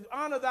 You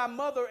honor thy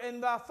mother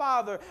and thy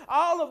father.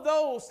 All of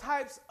those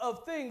types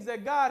of things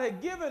that God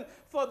had given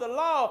for the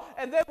law,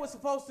 and they were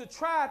supposed to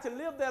try to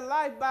live their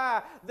life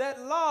by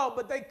that law,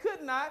 but they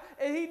could not,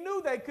 and he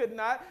knew they could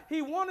not.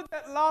 He wanted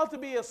that law to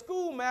be a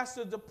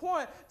schoolmaster to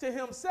point to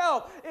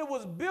himself. It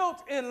was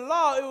built in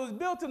law. It was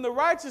built in the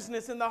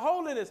righteousness and the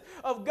holiness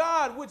of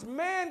God, which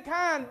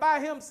mankind by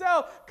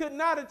himself could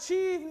not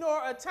achieve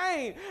nor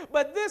attain.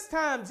 But this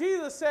time,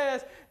 Jesus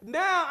says,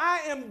 now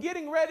I am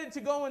getting ready to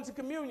go into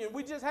communion.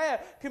 We just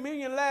had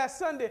communion last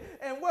Sunday,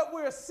 and what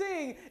we're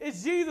seeing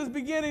is Jesus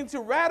beginning to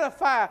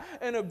ratify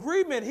an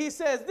agreement. He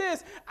says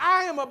this,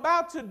 I am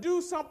about to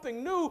do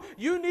something new.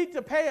 You need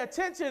to pay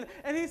attention.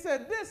 And he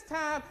said, this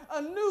time,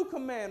 a new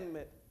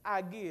commandment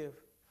I give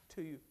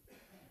to you.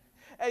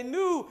 A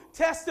new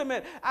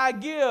testament I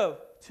give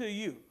to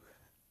you.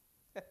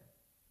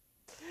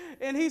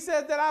 And he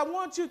said that I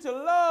want you to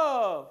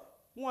love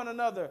one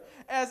another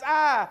as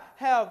I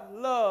have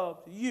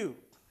loved you.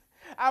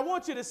 I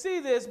want you to see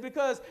this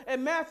because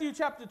in Matthew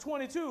chapter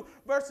 22,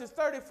 verses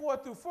 34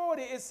 through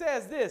 40, it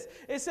says this.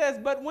 It says,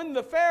 but when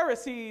the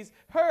Pharisees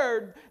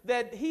heard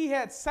that he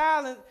had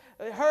silenced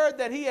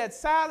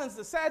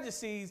the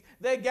Sadducees,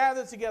 they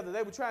gathered together.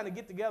 They were trying to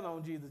get together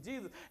on Jesus.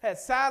 Jesus had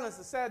silenced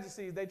the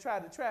Sadducees. They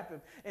tried to trap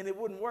him, and it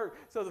wouldn't work.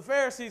 So the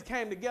Pharisees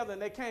came together,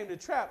 and they came to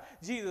trap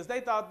Jesus.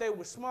 They thought they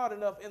were smart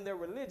enough in their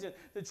religion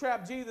to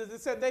trap Jesus. It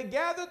said they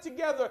gathered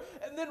together,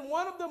 and then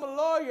one of them, a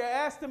lawyer,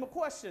 asked them a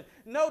question.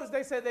 Notice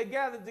they said they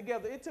gathered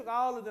together. It took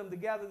all of them to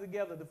gather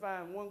together to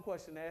find one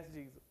question to ask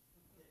Jesus.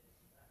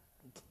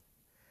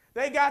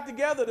 They got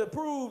together to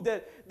prove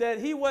that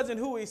he wasn't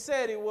who he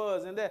said he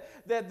was, and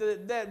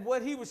that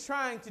what he was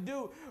trying to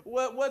do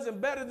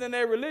wasn't better than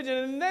their religion.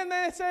 And then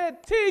they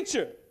said,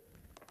 teacher,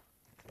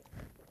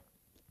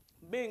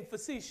 being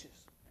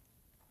facetious,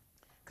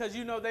 because,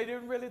 you know, they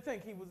didn't really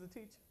think he was a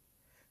teacher.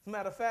 As a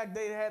matter of fact,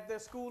 they had their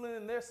schooling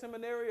in their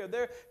seminary or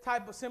their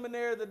type of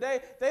seminary of the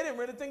day. They didn't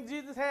really think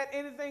Jesus had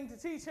anything to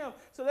teach him,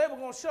 so they were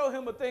going to show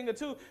him a thing or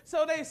two.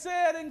 So they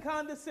said in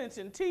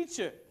condescension,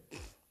 teacher,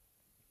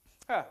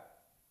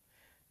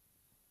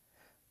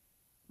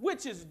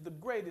 which is the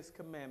greatest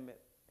commandment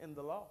in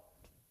the law?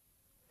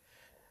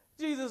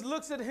 Jesus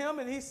looks at him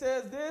and he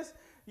says this,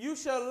 you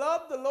shall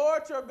love the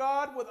Lord your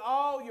God with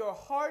all your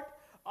heart,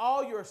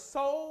 all your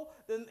soul,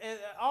 and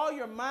all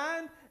your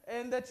mind,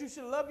 and that you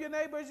should love your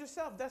neighbor as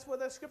yourself. That's where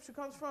that scripture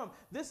comes from.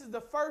 This is the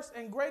first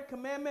and great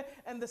commandment,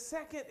 and the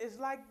second is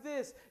like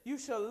this. You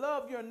shall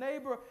love your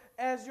neighbor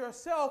as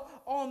yourself.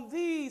 On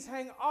these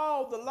hang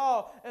all the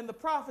law and the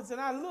prophets.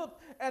 And I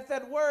looked at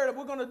that word, and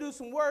we're going to do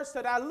some word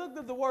study. I looked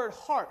at the word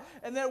heart,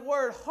 and that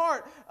word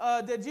heart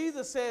that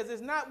Jesus says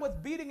is not what's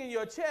beating in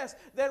your chest.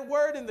 That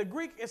word in the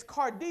Greek is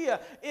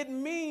cardia. It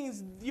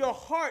means your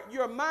heart,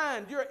 your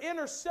mind, your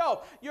inner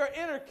self, your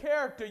inner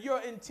character, your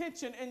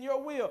intention, and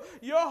your will.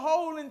 Your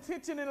whole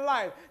intention in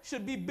life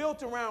should be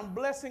built around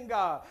blessing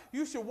God.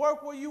 You should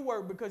work where you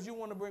work because you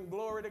want to bring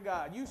glory to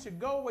God. You should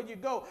go where you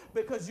go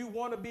because you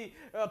want to be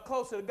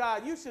closer to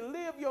God. You should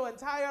live your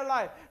entire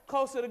life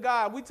closer to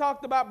God. We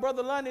talked about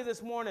Brother Lundy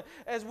this morning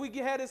as we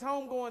had his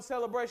homegoing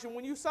celebration.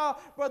 When you saw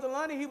Brother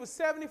Lundy, he was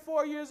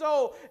 74 years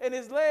old and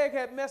his leg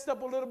had messed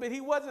up a little bit.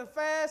 He wasn't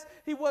fast.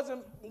 He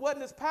wasn't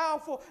as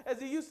powerful as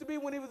he used to be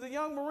when he was a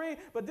young Marine.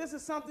 But this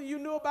is something you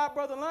knew about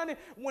Brother Lundy.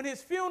 When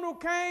his funeral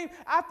came,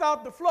 I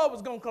thought the floor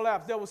was going to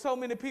collapse. There were so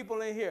many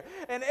people in here.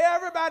 And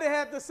everybody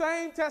had the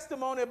same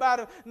testimony about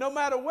him. No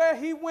matter where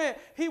he went,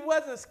 he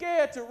wasn't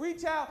scared to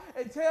reach out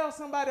and tell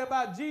somebody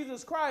about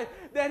Jesus Christ.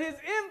 That his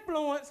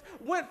influence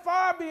went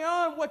far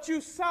beyond what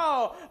you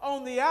saw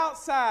on the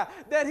outside.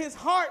 That his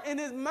heart and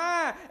his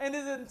mind and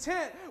his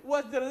intent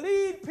was to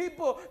lead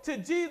people to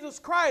Jesus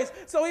Christ.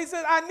 So he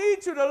said, I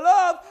need you to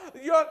love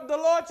the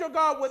Lord your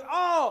God with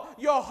all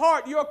your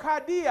heart, your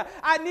cardia.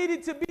 I need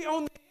it to be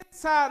on the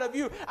inside of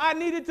you. I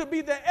need it to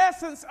be the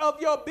essence of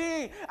your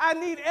being. I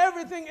need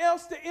everything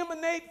else to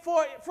emanate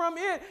from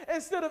it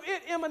instead of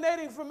it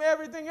emanating from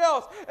everything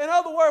else. In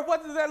other words,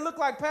 what does that look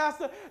like,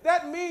 Pastor?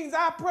 That means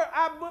I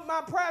put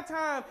my prayer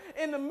time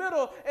in the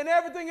middle and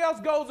everything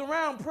else goes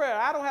around prayer.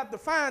 I don't have to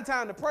find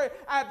time to pray.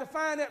 I have to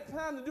find that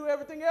time to do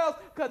everything else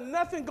because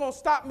nothing's going to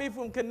stop me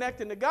from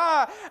connecting to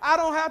God. I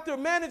don't have to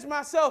manage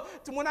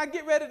myself to when I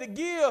get ready to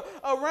give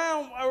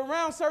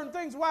around certain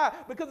things. Why?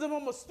 Because if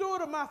I'm a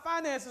steward of my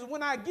finances,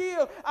 when I give,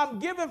 I'm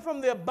giving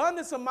from the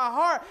abundance of my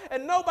heart,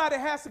 and nobody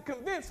has to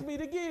convince me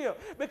to give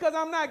because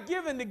I'm not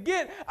giving to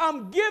get.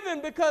 I'm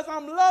giving because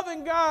I'm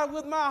loving God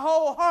with my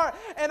whole heart,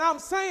 and I'm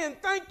saying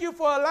thank you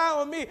for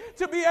allowing me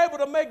to be able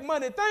to make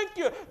money. Thank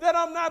you that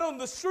I'm not on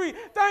the street.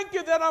 Thank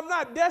you that I'm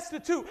not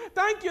destitute.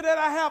 Thank you that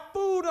I have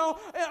food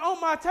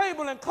on my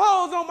table and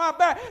clothes on my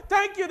back.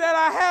 Thank you that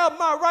I have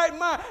my right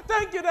mind.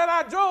 Thank you that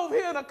I drove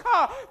here in a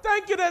car.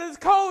 Thank you that it's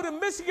cold in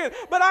Michigan,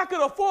 but I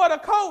could afford a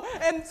coat,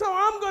 and so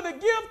I'm going to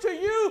give to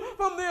you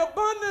from the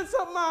abundance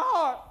of my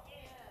heart.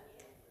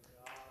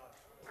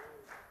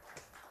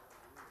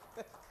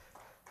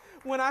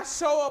 When I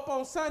show up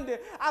on Sunday,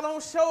 I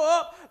don't show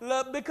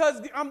up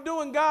because I'm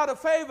doing God a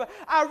favor.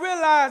 I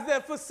realize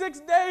that for 6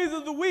 days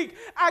of the week,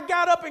 I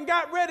got up and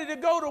got ready to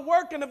go to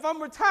work. And if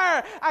I'm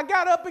retired, I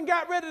got up and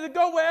got ready to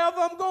go wherever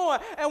I'm going.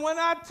 And when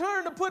I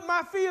turned to put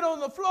my feet on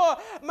the floor,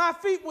 my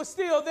feet were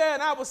still there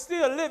and I was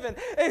still living.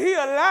 And he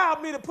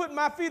allowed me to put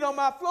my feet on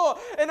my floor.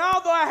 And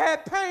although I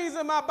had pains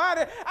in my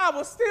body, I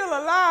was still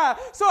alive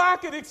so I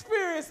could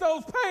experience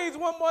those pains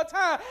one more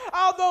time.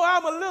 Although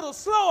I'm a little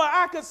slower,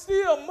 I could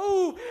still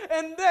move.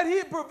 And that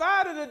he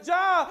provided a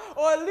job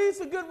or at least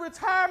a good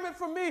retirement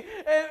for me.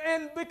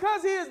 And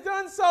because he has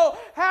done so,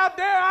 how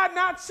dare I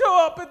not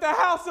show up at the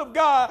house of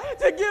God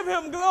to give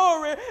him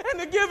glory and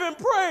to give him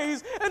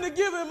praise and to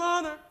give him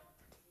honor?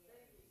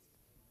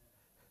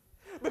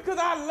 Because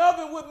I love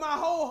him with my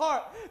whole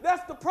heart.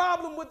 That's the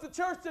problem with the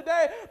church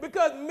today.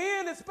 Because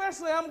men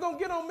especially, I'm going to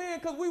get on men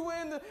because we were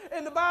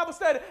in the Bible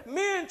study.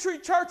 Men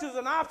treat church as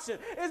an option.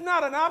 It's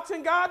not an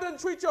option. God doesn't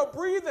treat your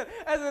breathing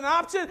as an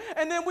option.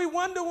 And then we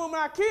wonder when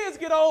our kids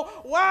get old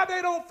why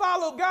they don't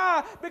follow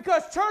God,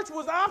 because church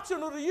was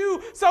optional to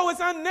you, so it's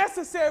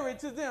unnecessary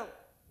to them.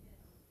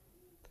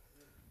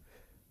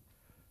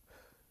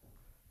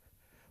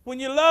 When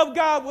you love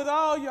God with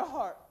all your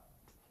heart,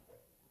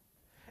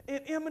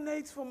 it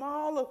emanates from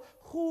all of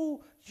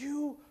who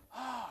you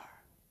are.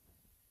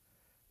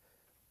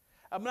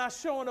 I'm not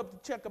showing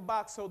up to check a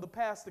box so the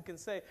pastor can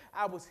say,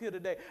 I was here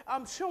today.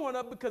 I'm showing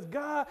up because,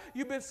 God,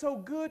 you've been so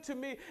good to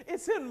me.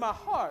 It's in my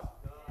heart.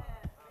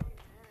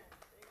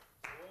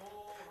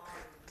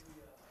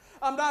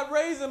 I'm not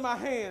raising my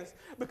hands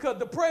because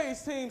the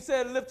praise team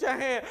said lift your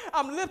hand.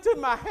 I'm lifting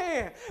my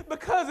hand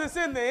because it's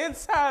in the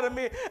inside of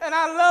me. And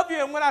I love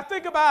you. And when I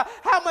think about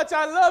how much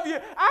I love you,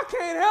 I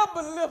can't help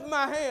but lift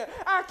my hand.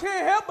 I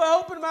can't help but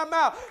open my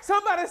mouth.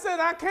 Somebody said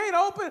I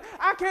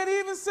can't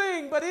even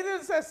sing. But he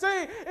didn't say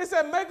sing. It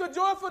said make a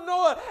joyful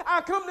noise.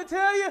 I come to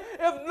tell you,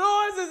 if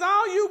noise is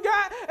all you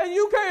got and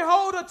you can't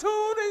hold a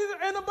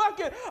tune in a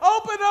bucket,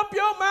 open up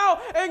your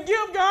mouth and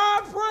give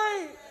God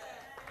praise.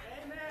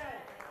 Amen.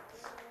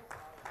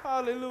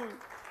 Hallelujah.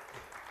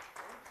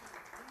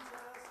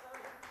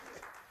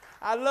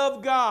 I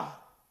love God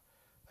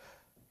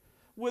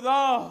with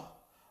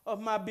all of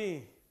my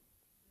being.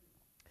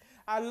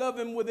 I love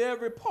him with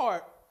every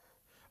part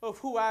of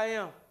who I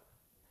am.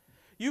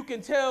 You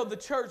can tell the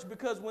church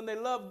because when they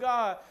love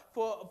God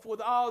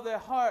with all their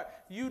heart,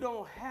 you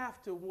don't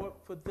have to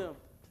work for them.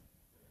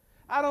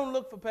 I don't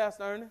look for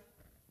Pastor Ernie.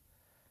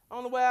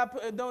 Only way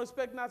I don't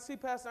expect not to see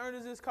Pastor Ernie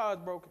is his car is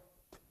broken.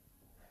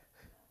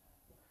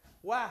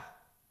 Why?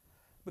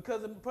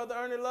 Because Brother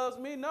Ernie loves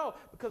me? No,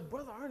 because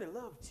Brother Ernie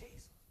loves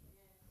Jesus.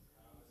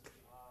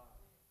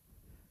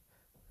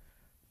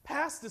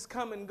 Pastors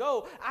come and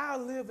go.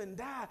 I'll live and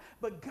die,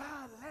 but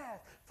God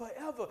lasts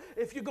forever.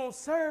 If you're going to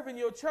serve in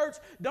your church,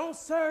 don't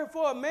serve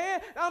for a man.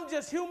 I'm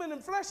just human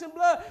and flesh and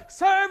blood.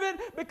 Serve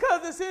it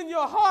because it's in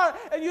your heart.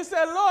 And you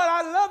say, Lord,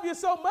 I love you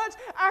so much.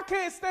 I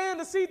can't stand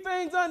to see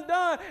things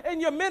undone in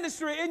your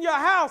ministry, in your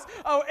house,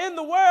 or in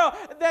the world,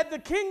 that the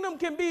kingdom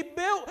can be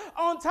built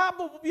on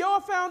top of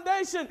your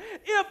foundation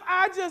if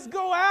I just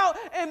go out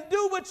and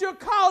do what you're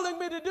calling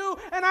me to do.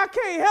 And I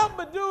can't help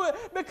but do it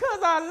because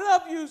I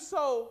love you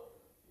so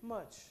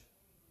much.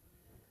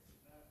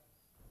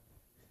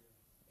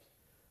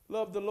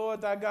 Love the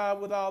Lord thy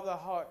God with all thy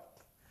heart,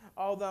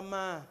 all thy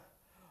mind,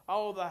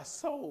 all thy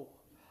soul,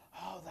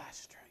 all thy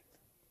strength.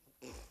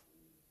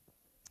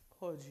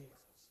 Oh, Jesus.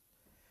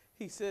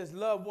 He says,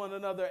 love one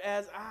another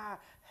as I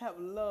have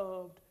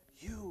loved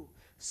you.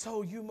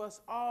 So you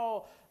must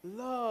all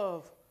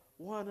love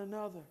one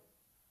another.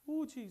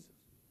 Oh, Jesus.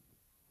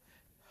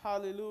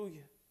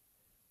 Hallelujah.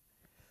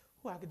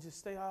 Oh, I could just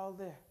stay all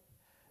there.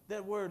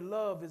 That word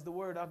love is the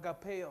word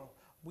agapeo.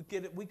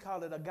 We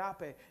call it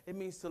agape. It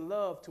means to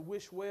love, to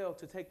wish well,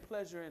 to take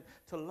pleasure in,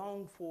 to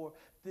long for.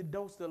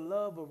 Denotes the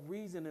love of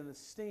reason and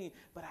esteem.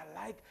 But I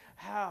like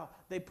how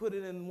they put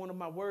it in one of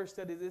my word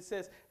studies. It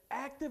says,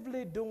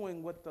 actively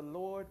doing what the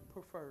Lord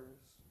prefers.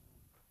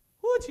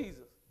 Oh,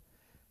 Jesus.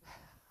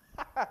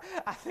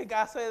 I think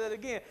I'll say that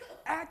again.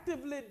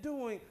 Actively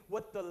doing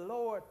what the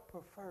Lord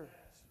prefers.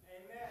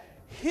 Amen.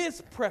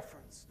 His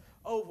preference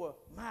over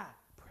my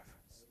preference.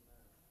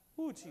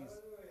 Oh, Jesus.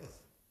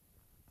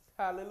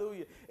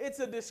 Hallelujah. It's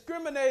a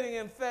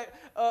discriminating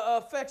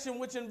affection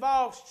which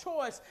involves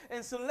choice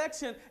and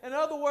selection. In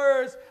other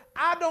words,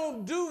 I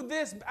don't do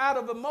this out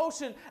of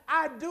emotion.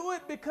 I do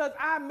it because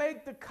I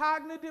make the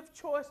cognitive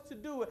choice to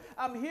do it.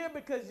 I'm here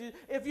because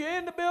if you're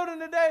in the building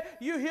today,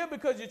 you're here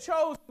because you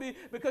chose to be,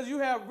 because you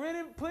have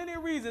plenty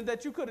of reasons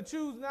that you could have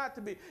chosen not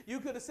to be. You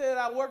could have said,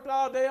 I worked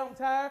all day, I'm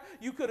tired.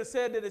 You could have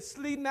said that it's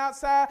sleeting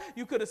outside.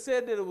 You could have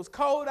said that it was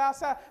cold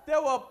outside.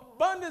 There were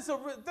abundance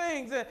of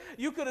things. And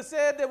you could have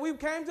said that we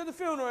came to the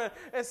funeral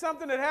and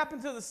something that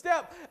happened to the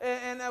step,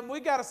 and we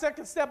got a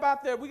second step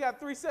out there. We got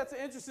 3 sets of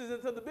entrances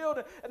into the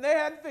building, and they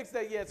hadn't fixed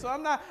that yet. So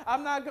I'm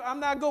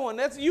not going.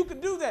 You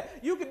could do that.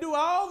 You could do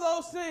all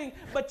those things,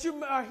 but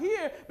you are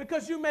here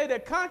because you made a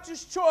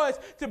conscious choice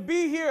to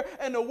be here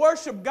and to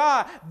worship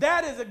God.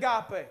 That is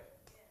agape.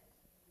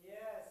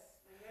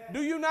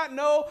 Do you not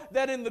know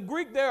that in the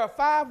Greek there are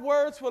 5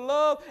 words for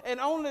love, and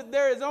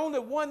there is only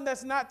one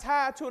that's not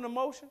tied to an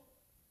emotion?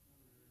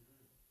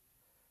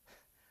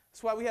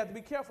 That's why we have to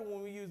be careful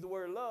when we use the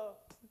word love.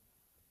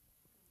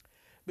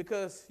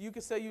 Because you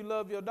can say you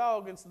love your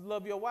dog and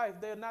love your wife.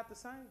 They're not the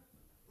same.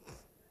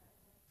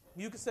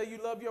 You can say you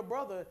love your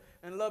brother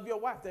and love your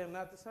wife. They're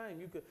not the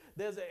same.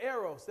 There's an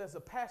eros. That's a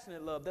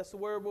passionate love. That's the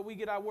word where we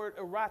get our word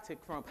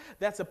erotic from.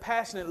 That's a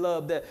passionate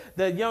love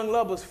that young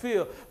lovers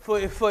feel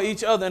for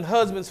each other and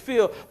husbands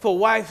feel for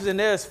wives.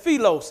 And there's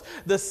philos,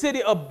 the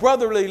city of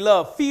brotherly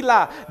love.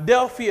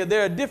 Philadelphia.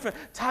 There are different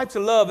types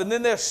of love. And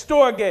then there's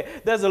storge.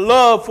 There's a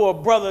love for a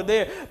brother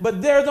there.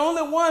 But there's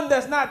only one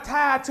that's not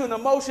tied to an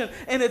emotion,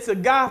 and it's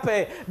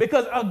agape.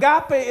 Because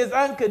agape is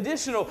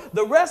unconditional.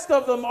 The rest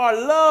of them are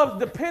love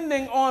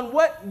depending on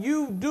what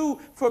you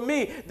do for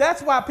me.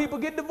 That's why people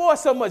get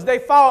divorced so much. They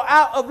fall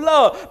out of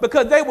love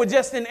because they were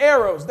just in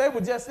arrows. They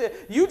were just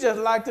you just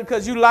liked her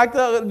because you like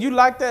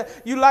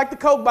the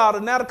Coke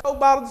bottle. Now the Coke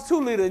bottle is 2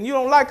 liter and you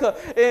don't like her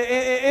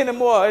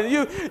anymore. And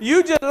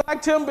you just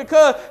liked him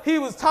because he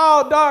was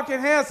tall, dark,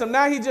 and handsome.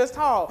 Now he's just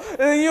tall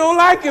and you don't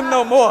like him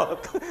no more.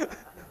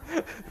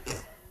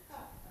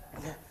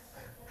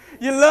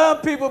 You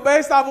love people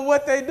based off of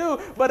what they do.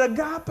 But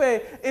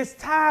agape is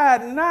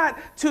tied not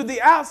to the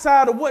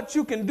outside of what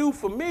you can do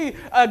for me.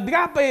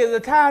 Agape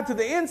is tied to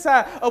the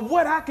inside of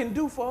what I can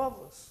do for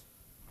others.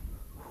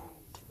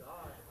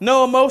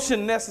 No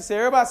emotion necessary.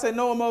 Everybody say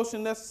no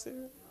emotion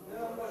necessary.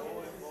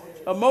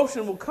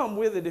 Emotion will come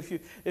with it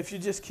if you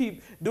just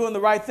keep doing the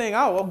right thing.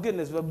 Oh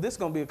goodness, this is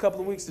going to be a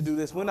couple of weeks to do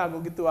this. We're not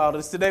going to get through all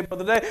this today, but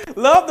today,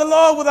 love the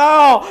Lord with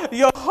all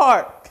your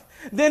heart.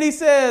 Then he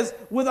says,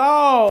 with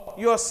all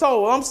your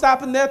soul. I'm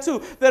stopping there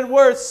too. That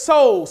word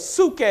soul,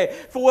 suke,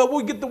 for where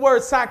we get the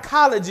word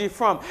psychology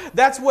from.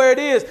 That's where it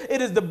is. It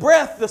is the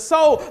breath, the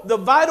soul, the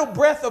vital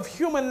breath of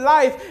human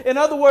life. In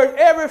other words,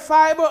 every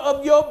fiber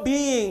of your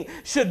being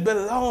should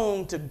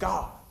belong to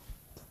God.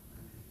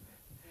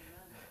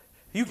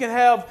 You can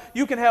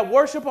have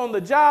worship on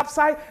the job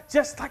site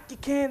just like you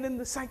can in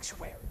the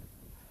sanctuary.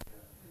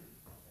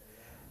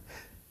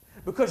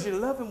 Because you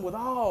love him with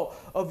all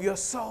of your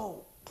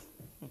soul.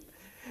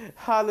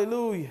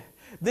 Hallelujah.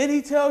 Then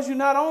he tells you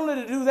not only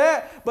to do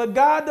that, but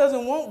God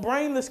doesn't want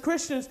brainless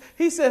Christians.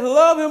 He says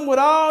love him with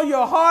all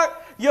your heart,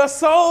 your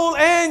soul,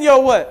 and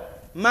your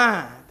what?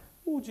 Mind.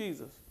 Ooh,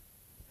 Jesus.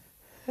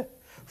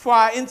 For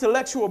our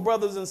intellectual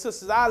brothers and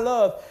sisters, I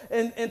love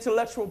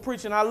intellectual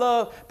preaching. I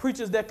love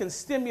preachers that can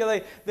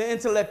stimulate the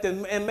intellect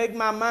and make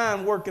my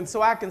mind work. And so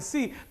I can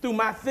see through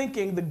my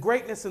thinking the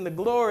greatness and the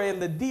glory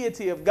and the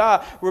deity of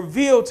God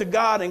revealed to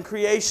God in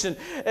creation.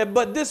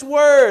 But this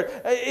word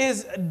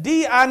is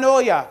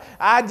dianoia.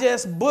 I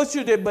just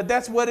butchered it, but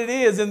that's what it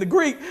is in the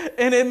Greek.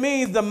 And it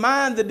means the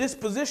mind, the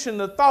disposition,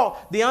 the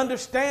thought, the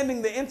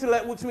understanding, the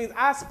intellect, which means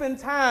I spend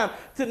time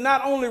to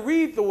not only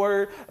read the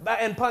word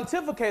and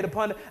pontificate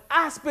upon it,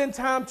 I spend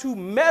time to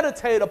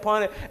meditate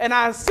upon it, and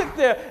I sit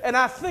there and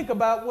I think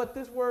about what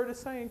this word is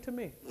saying to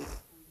me.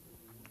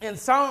 In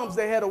Psalms,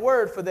 they had a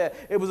word for that.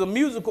 It was a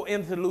musical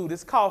interlude.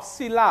 It's called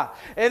Selah.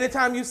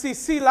 Anytime you see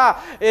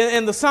Selah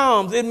in the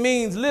Psalms, it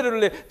means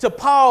literally to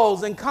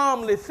pause and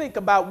calmly think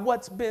about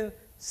what's been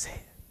said.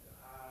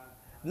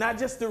 Not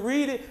just to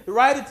read it,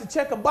 write it to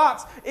check a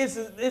box.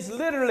 It's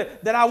literally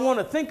that I want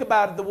to think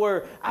about the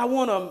word. I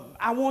want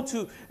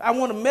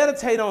to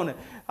meditate on it.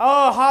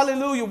 Oh,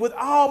 hallelujah. With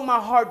all my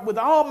heart, with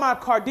all my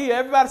cardia.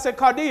 Everybody say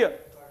cardia.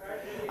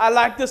 I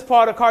like this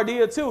part of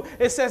cardia too.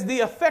 It says the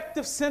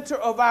effective center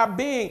of our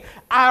being,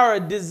 our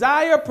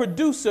desire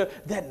producer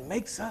that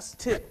makes us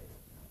tick.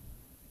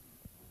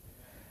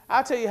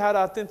 I'll tell you how to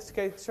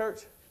authenticate the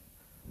church.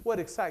 What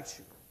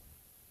excites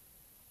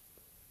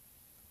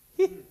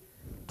you?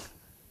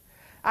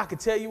 I can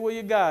tell you where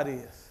your God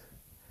is.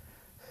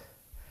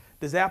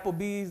 Does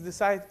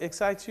Applebee's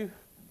excite you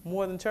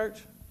more than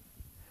church?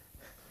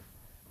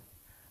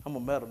 I'm a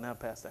meddle now,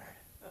 Pastor.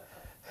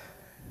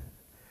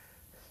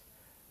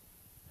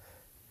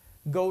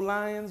 Go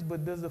Lions,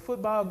 but does the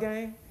football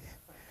game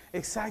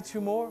excite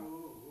you more?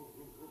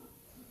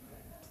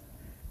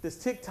 Does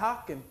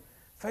TikTok and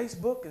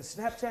Facebook and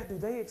Snapchat, do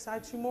they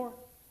excite you more?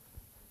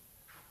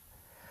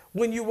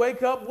 When you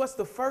wake up, what's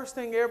the first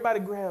thing everybody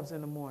grabs in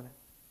the morning?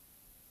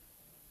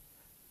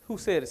 Who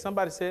said it?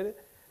 Somebody said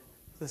it.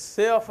 The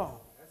cell phone.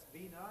 That's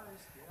being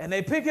honest. Yeah. And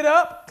they pick it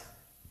up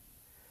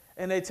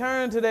and they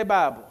turn to their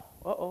Bible.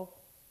 Uh-oh.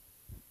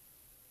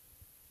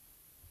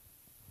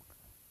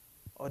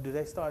 Or do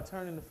they start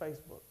turning to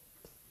Facebook?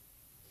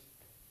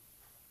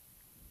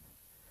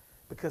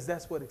 Because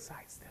that's what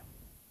excites them.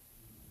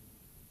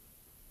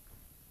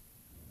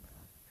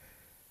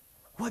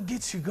 What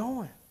gets you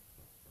going?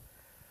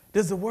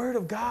 Does the Word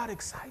of God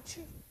excite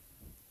you?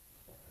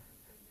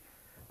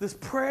 Does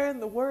prayer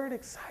and the Word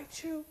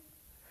excite you?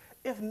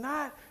 If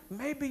not,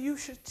 maybe you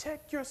should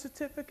check your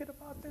certificate of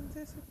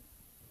authenticity.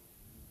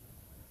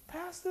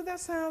 Pastor, that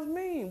sounds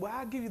mean. Well,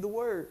 I'll give you the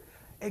word.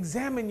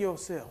 Examine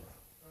yourself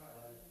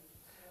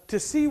to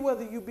see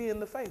whether you be in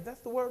the faith.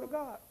 That's the word of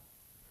God.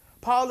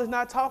 Paul is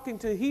not talking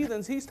to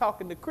heathens. He's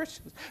talking to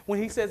Christians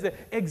when he says that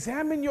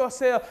examine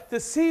yourself to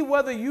see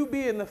whether you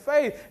be in the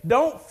faith.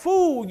 Don't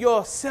fool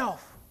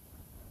yourself.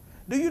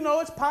 Do you know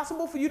it's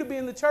possible for you to be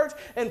in the church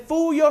and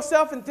fool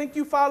yourself and think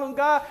you following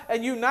God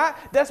and you not?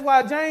 That's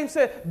why James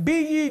said,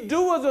 be ye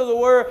doers of the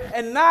word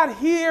and not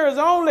hearers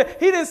only.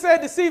 He didn't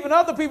say deceiving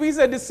other people. He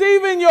said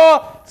deceiving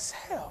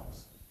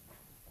yourselves.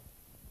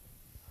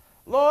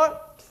 Lord,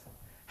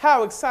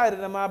 how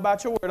excited am I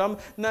about your word?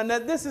 Now,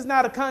 this is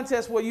not a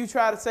contest where you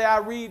try to say I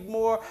read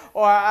more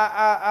or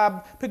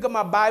I pick up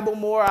my Bible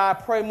more, or I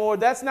pray more.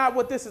 That's not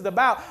what this is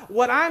about.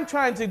 What I'm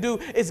trying to do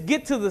is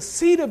get to the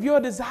seat of your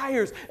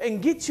desires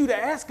and get you to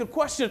ask a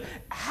question.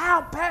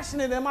 How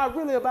passionate am I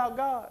really about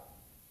God?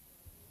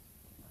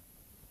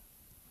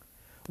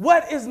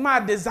 What is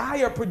my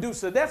desire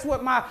producer? That's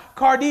what my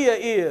cardia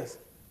is.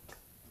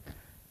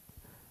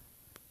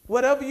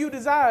 Whatever you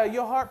desire,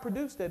 your heart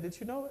produced that. Did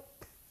you know it?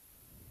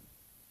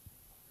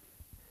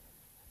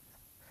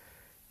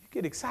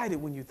 Get excited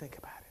when you think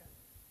about it.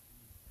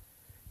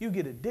 You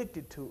get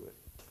addicted to it.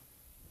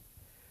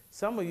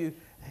 Some of you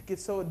get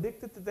so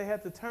addicted that they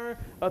have to turn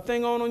a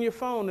thing on your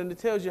phone and it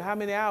tells you how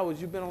many hours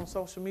you've been on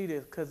social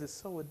media because it's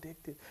so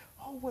addicted.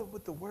 Oh, what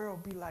would the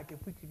world be like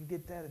if we could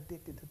get that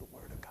addicted to the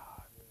Word of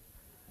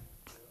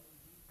God?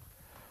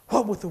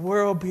 What would the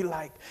world be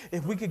like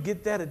if we could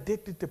get that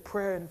addicted to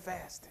prayer and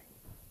fasting?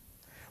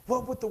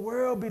 What would the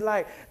world be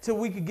like till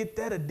we could get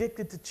that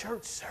addicted to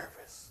church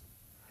service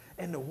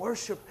and the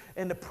worship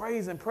and the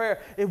praise and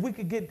prayer, if we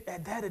could get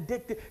that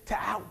addicted to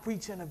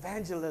outreach and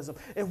evangelism,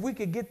 if we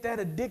could get that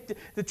addicted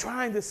to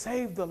trying to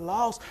save the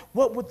lost,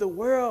 what would the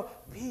world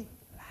be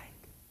like?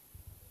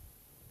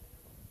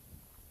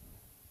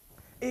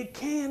 It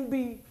can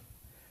be.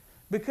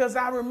 Because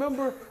I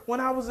remember when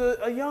I was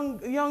a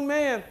young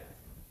man,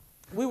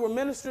 we were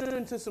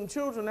ministering to some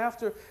children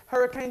after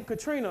Hurricane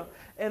Katrina,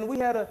 and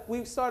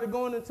we started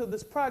going into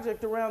this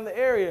project around the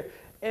area,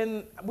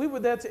 and we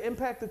were there to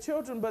impact the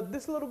children, but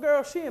this little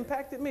girl, she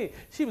impacted me.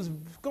 She was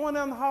going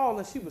down the hall,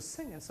 and she was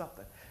singing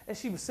something, and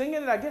she was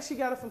singing it. I guess she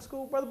got it from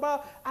school, Brother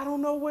Bob. I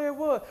don't know where it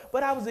was,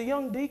 but I was a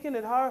young deacon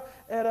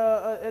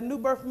at New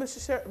Birth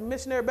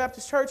Missionary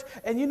Baptist Church,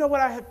 and you know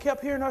what I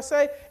kept hearing her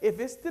say?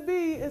 If it's to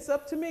be, it's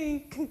up to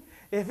me.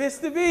 If it's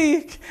to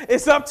be,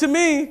 it's up to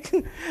me.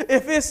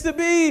 If it's to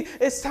be,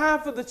 it's time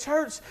for the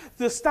church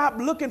to stop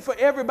looking for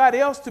everybody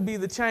else to be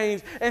the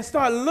change and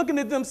start looking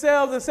at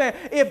themselves and saying,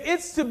 if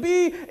it's to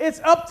be, it's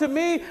up to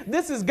me.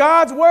 This is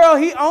God's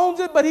world. He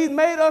owns it, but He's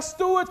made us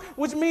stewards,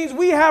 which means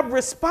we have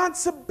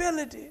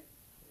responsibility.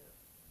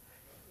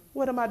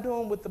 What am I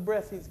doing with the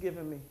breath He's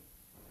given me?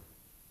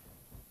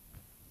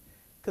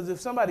 Because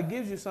if somebody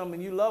gives you something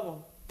and you love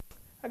them,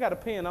 I got a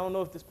pen. I don't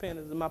know if this pen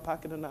is in my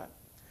pocket or not.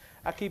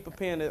 I keep a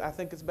pen, I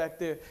think it's back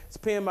there. It's a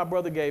pen my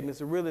brother gave me.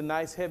 It's a really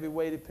nice,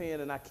 heavy-weighted pen,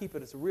 and I keep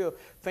it. It's a real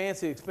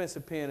fancy,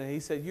 expensive pen. And he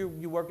said, you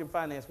work in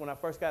finance. When I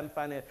first got in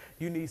finance,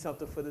 you need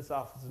something for this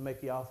office to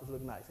make your office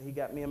look nice. And he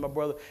got me and my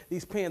brother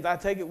these pens. I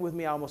take it with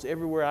me almost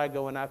everywhere I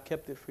go, and I've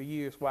kept it for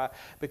years. Why?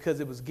 Because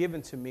it was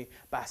given to me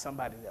by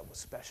somebody that was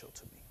special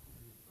to me.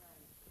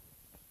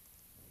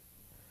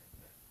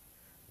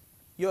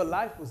 Your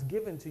life was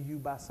given to you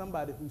by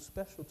somebody who's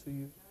special to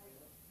you.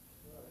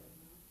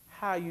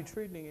 How are you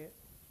treating it?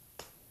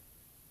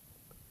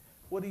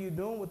 What are you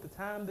doing with the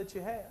time that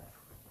you have?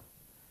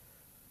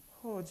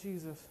 Oh,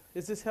 Jesus.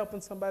 Is this helping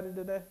somebody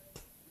today?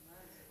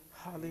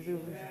 Hallelujah.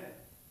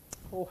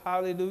 Oh,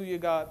 hallelujah,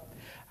 God.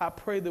 I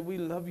pray that we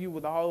love you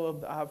with all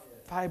of our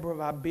fiber of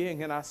our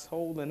being and our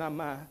soul and our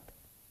mind.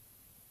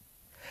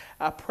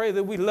 I pray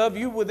that we love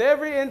you with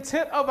every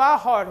intent of our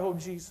heart, oh,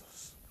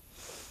 Jesus.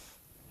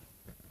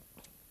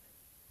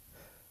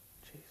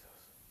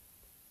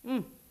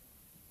 Jesus.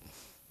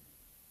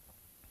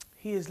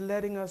 He is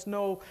letting us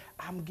know,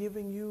 I'm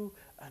giving you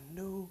a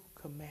new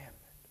commandment.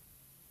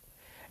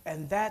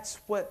 And that's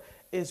what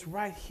is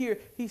right here.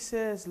 He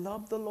says,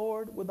 love the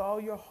Lord with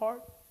all your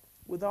heart,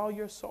 with all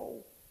your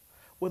soul,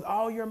 with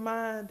all your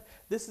mind.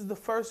 This is the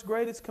first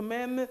greatest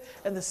commandment.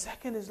 And the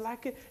second is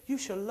like it. You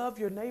shall love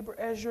your neighbor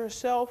as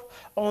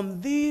yourself. On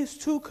these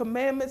two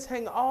commandments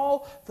hang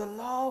all the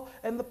law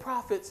and the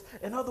prophets.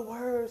 In other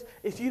words,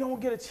 if you don't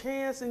get a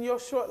chance in your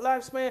short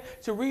lifespan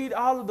to read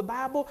all of the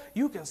Bible,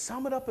 you can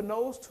sum it up in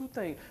those two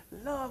things.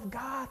 Love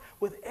God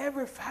with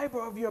every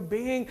fiber of your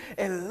being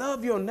and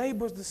love your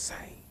neighbors the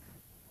same.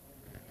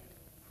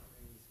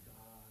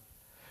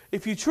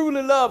 If you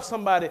truly love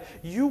somebody,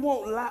 you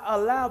won't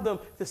allow them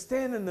to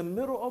stand in the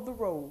middle of the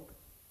road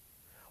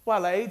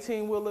while an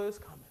 18-wheeler is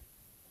coming.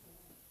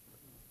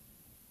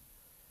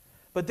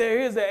 But there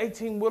is an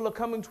 18-wheeler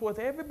coming towards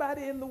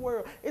everybody in the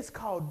world. It's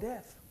called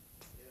death.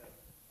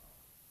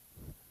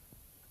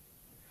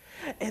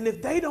 And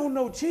if they don't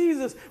know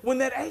Jesus, when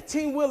that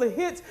 18-wheeler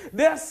hits,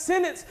 their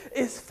sentence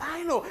is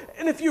final.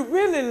 And if you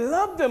really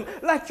love them,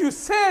 like you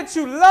said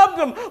you loved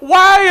them,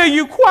 why are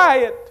you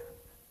quiet?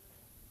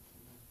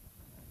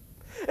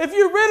 If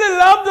you really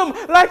love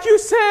them like you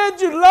said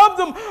you loved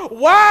them,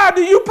 why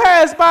do you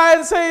pass by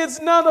and say it's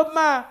none of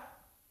my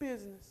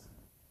business?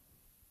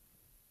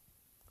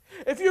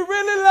 If you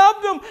really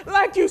love them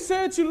like you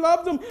said you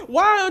loved them,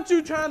 why aren't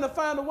you trying to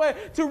find a way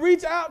to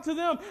reach out to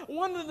them?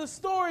 One of the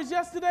stories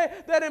yesterday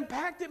that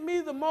impacted me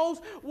the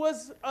most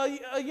was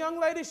a young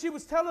lady. She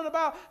was telling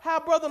about how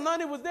Brother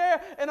Lundy was there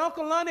and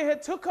Uncle Lundy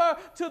had took her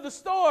to the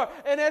store.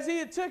 And as he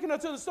had taken her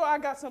to the store, I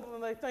got something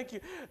to say. Thank you.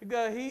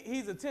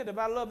 He's attentive.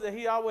 I love that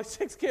he always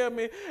takes care of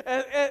me.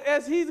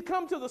 As he's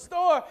come to the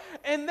store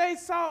and they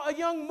saw a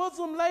young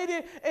Muslim lady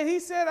and he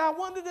said, I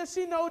wonder does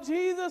she know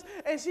Jesus?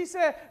 And she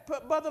said,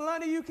 Brother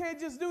Lundy, you can't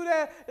just do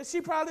that.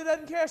 She probably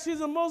doesn't care. She's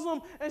a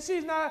Muslim and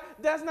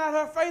that's not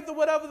her faith or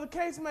whatever the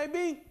case may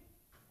be.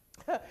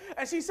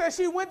 And she said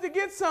she went to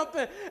get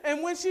something,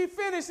 and when she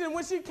finished and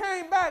when she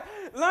came back,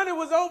 Lundy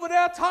was over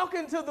there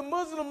talking to the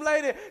Muslim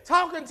lady,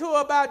 talking to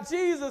her about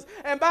Jesus.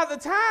 And by the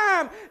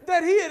time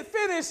that he had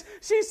finished,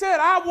 she said,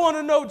 I want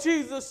to know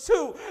Jesus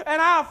too,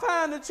 and I'll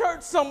find a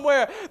church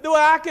somewhere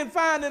where I can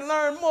find and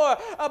learn more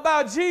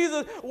about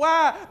Jesus.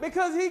 Why?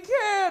 Because he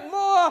cared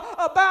more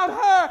about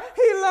her.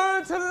 He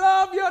learned to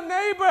love your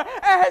neighbor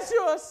as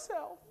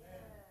yourself.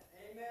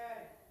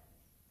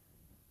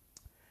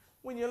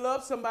 When you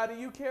love somebody,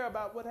 you care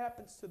about what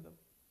happens to them.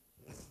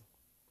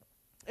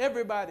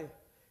 Everybody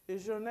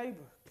is your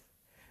neighbor.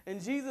 And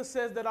Jesus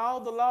says that all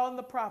the law and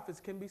the prophets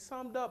can be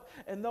summed up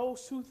in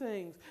those two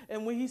things.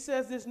 And when he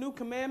says this new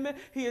commandment,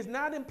 he is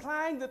not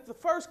implying that the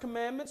first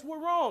commandments were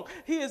wrong.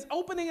 He is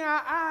opening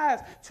our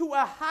eyes to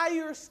a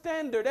higher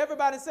standard.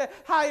 Everybody say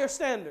higher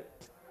standard.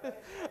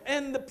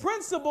 And the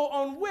principle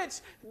on which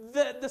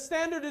the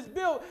standard is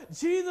built,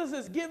 Jesus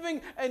is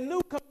giving a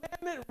new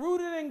commandment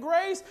rooted in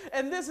grace.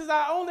 And this is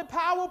our only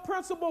power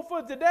principle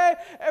for today.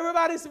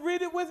 Everybody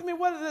read it with me.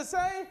 What does it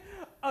say?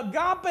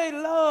 Agape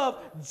love,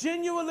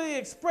 genuinely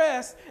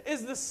expressed,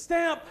 is the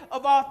stamp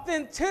of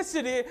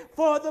authenticity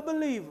for the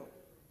believer.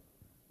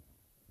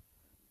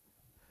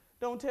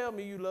 Don't tell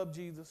me you love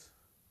Jesus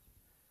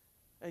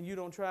and you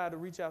don't try to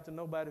reach out to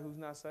nobody who's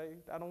not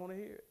saved. I don't want to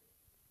hear it.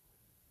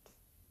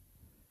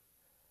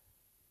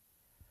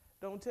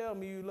 Don't tell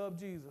me you love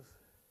Jesus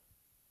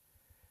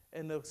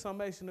and the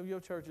summation of your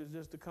church is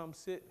just to come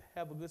sit,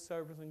 have a good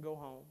service, and go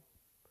home.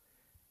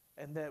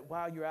 And that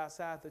while you're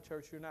outside the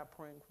church, you're not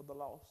praying for the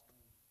lost.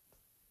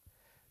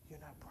 You're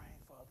not praying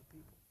for other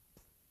people.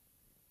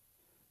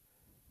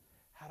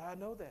 How do I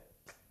know that?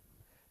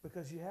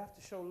 Because you have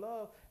to show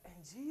love. And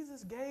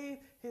Jesus gave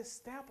his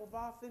stamp of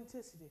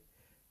authenticity.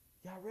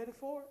 Y'all ready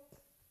for it?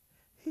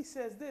 He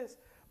says this,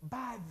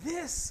 by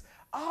this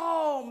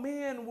all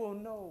men will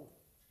know.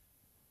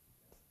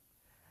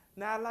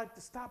 Now, I'd like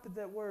to stop at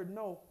that word,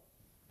 know.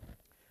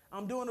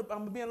 I'm being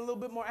a little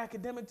bit more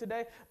academic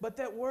today, but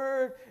that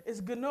word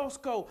is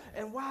gnosko.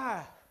 And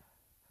why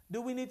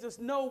do we need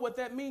to know what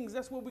that means?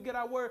 That's where we get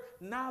our word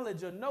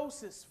knowledge or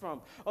gnosis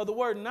from, or the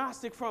word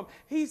Gnostic from.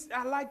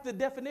 I like the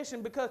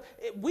definition because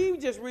we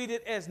just read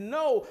it as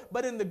know,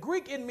 but in the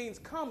Greek it means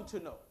come to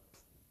know.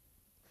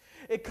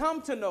 It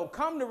come to know,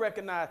 come to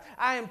recognize.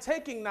 I am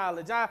taking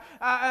knowledge.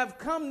 I've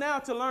come now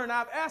to learn.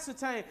 I've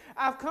ascertained.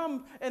 I've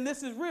come, and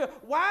this is real.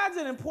 Why is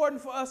it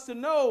important for us to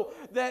know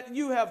that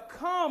you have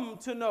come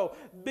to know?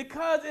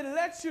 Because it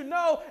lets you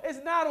know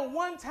it's not a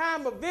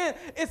one-time event.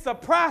 It's a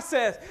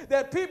process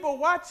that people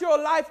watch your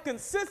life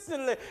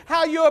consistently,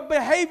 how your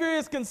behavior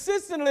is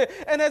consistently,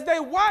 and as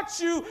they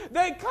watch you,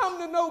 they come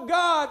to know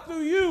God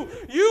through you.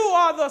 You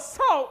are the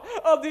salt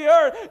of the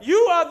earth. You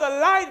are the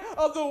light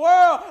of the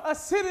world. A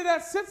city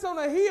that sits on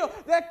a hill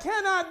that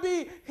cannot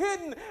be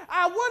hidden.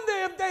 I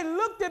wonder if they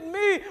looked at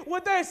me,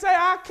 would they say,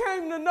 I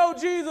came to know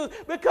Jesus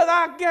because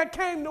I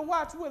came to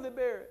watch Willie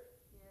Berry?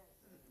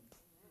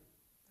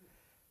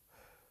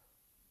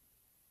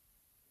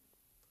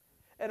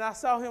 And I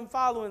saw him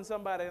following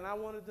somebody, and I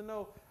wanted to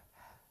know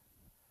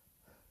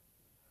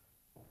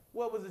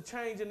what was the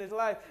change in his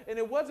life. And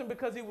it wasn't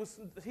because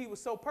he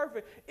was so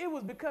perfect. It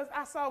was because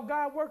I saw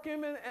God work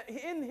in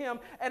him,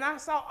 and I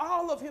saw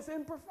all of his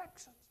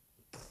imperfections.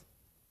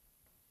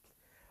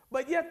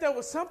 But yet there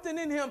was something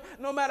in him,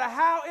 no matter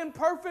how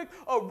imperfect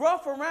or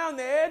rough around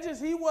the edges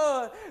he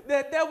was,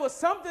 that there was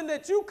something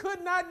that you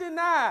could not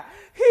deny.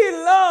 He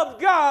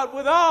loved God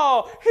with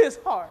all his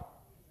heart.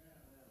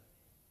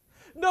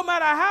 No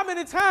matter how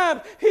many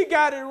times he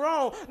got it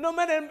wrong, no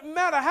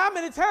matter how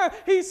many times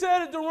he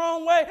said it the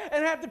wrong way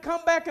and had to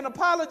come back and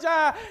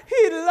apologize,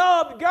 he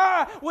loved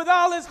God with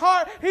all his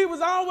heart. He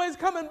was always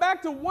coming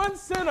back to one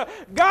sinner.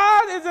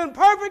 God is as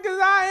perfect as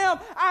I am.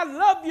 I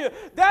love you.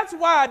 That's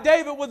why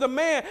David was a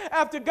man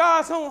after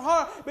God's own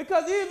heart,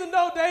 because even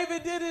though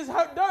David did his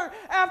dirt,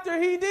 after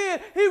he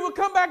did, he would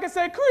come back and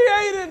say,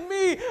 create in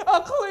me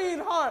a clean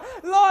heart.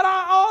 Lord,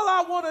 all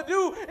I want to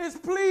do is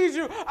please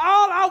you.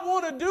 All I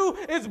want to do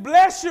is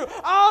bless you.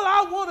 All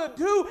I want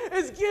to do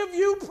is give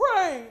you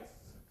praise.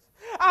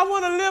 I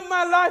want to live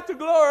my life to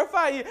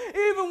glorify you.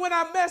 Even when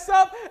I mess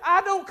up,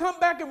 I don't come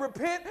back and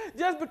repent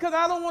just because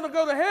I don't want to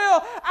go to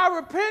hell. I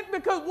repent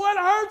because what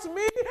hurts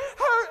me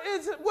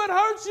what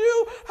hurts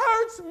you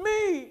hurts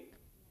me.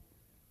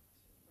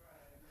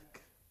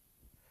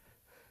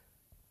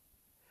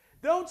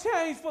 Don't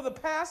change for the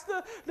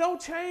pastor. Don't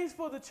change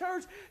for the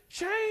church.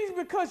 Change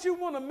because you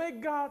want to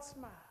make God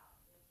smile.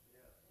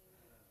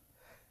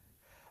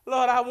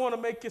 Lord, I want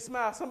to make you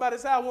smile. Somebody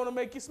say, I want to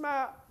make you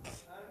smile.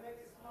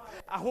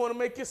 I want to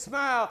make you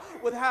smile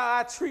with how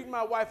I treat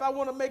my wife. I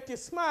want to make you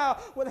smile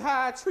with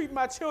how I treat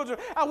my children.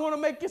 I want to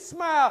make you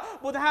smile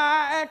with how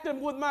I act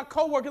with my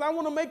coworkers. I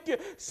want to make you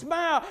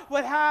smile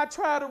with how I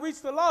try to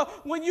reach the Lord.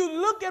 When you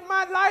look at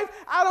my life,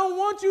 I don't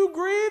want you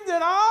grieved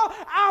at all.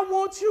 I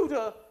want you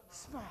to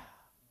smile.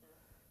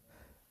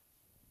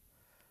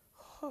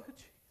 Oh,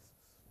 Jesus.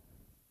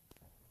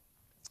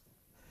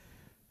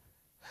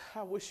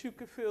 I wish you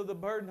could feel the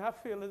burden I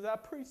feel as I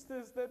preach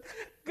this, that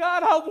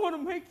God, I want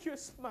to make you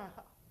smile.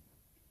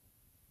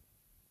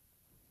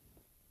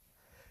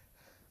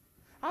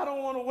 I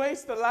don't want to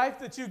waste the life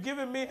that you've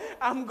given me.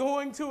 I'm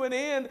going to an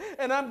end,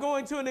 and I'm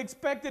going to an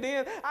expected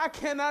end. I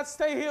cannot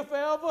stay here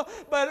forever,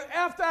 but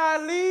after I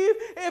leave,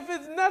 if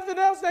it's nothing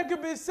else that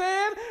could be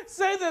said,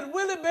 say that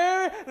Willie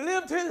Berry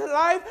lived his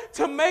life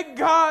to make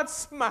God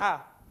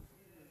smile.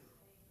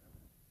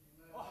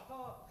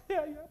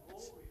 Yeah.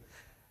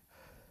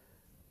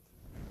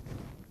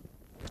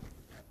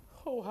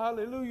 Oh,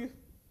 hallelujah.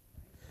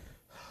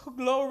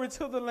 Glory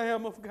to the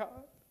Lamb of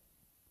God.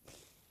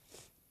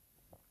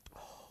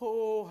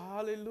 Oh,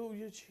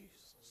 hallelujah,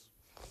 Jesus.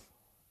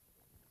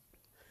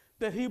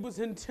 That he was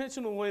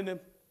intentional in him.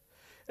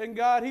 And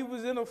God, he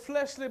was in a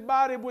fleshly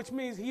body, which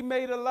means he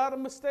made a lot of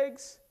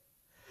mistakes.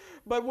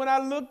 But when I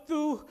look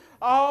through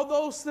all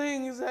those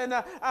things and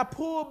I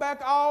pull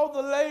back all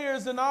the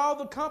layers and all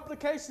the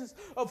complications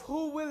of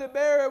who Willie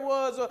Berry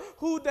was or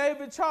who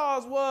David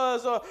Charles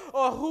was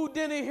or who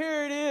Denny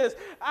Here it is,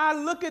 I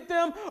look at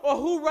them or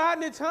who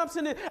Rodney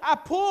Thompson is. I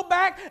pull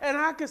back and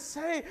I can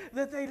say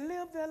that they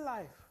lived their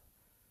life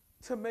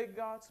to make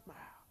God smile.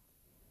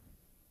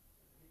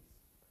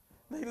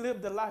 They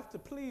lived a life to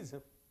please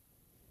him.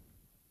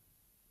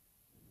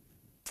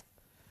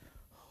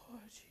 Oh,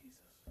 Jesus.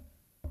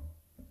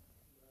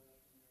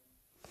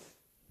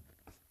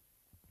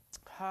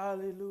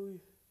 Hallelujah.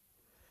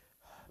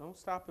 Don't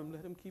stop him.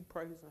 Let him keep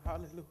praising.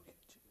 Hallelujah,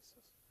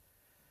 Jesus.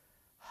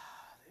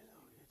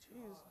 Hallelujah,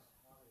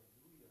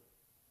 Jesus.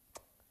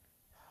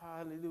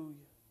 Hallelujah.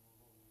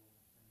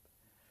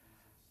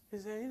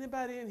 Is there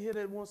anybody in here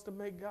that wants to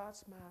make God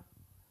smile?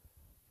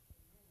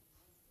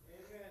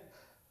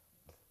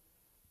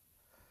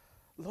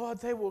 Lord,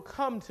 they will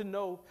come to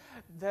know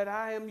that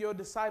I am your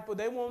disciple.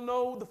 They won't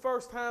know the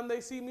first time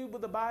they see me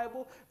with the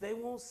Bible. They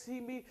won't see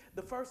me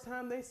the first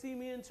time they see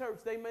me in church.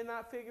 They may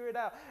not figure it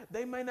out.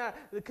 They may not,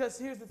 because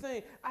here's the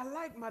thing. I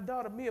like my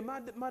daughter Mia.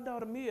 My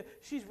daughter Mia,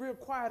 she's real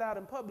quiet out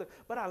in public,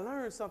 but I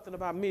learned something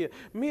about Mia.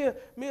 Mia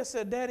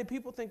said, Daddy,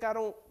 people think I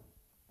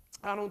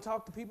don't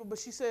talk to people, but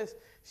she says,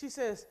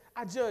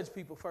 I judge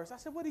people first. I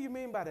said, what do you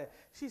mean by that?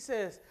 She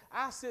says,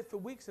 I'll sit for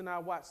weeks and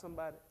I'll watch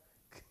somebody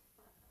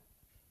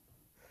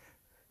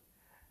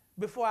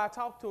before I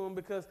talk to them,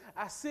 because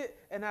I sit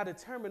and I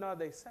determine, are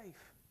they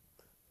safe?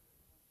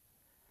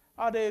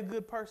 Are they a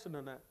good person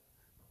or not?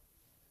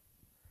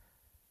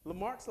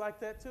 Lamarck's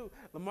like that too.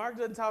 Lamarck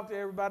doesn't talk to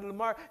everybody.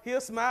 Lamarck,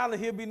 he'll smile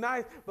and he'll be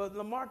nice, but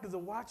Lamarck is a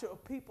watcher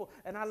of people.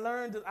 And I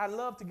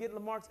love to get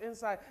Lamarck's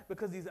insight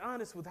because he's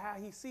honest with how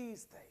he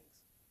sees things.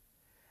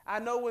 I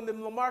know when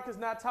Lamarck is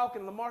not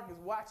talking, Lamarck is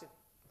watching.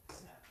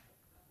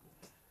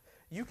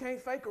 You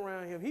can't fake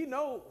around him. He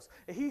knows.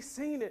 And he's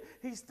seen it.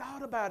 He's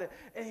thought about it.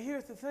 And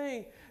here's the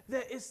thing,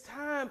 that it's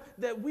time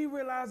that we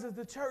realize as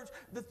the church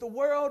that the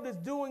world is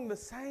doing the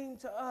same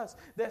to us.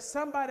 There's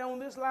somebody on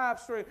this live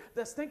stream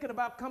that's thinking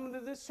about coming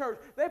to this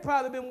church. They've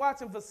probably been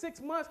watching for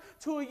 6 months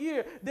to a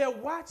year. They're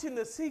watching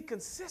to see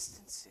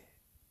consistency.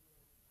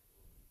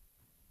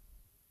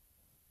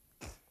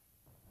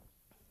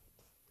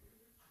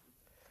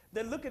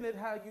 They're looking at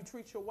how you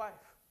treat your wife.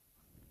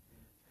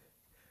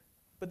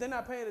 But they're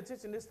not paying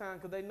attention this time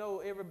because they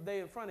know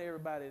they're in front of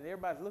everybody and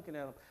everybody's looking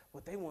at them.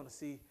 What they want to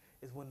see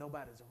is when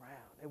nobody's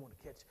around. They want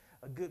to catch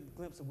a good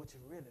glimpse of what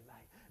you're really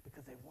like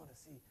because they want to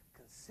see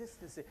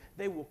consistency.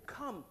 They will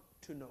come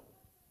to know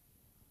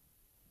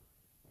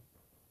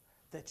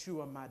that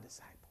you are my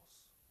disciples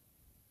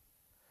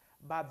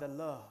by the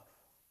love,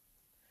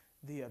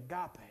 the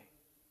agape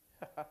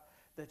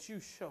that you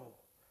show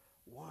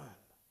one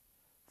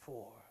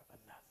for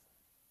another.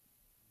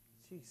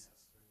 Jesus.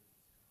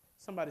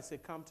 Somebody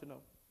said, come to know.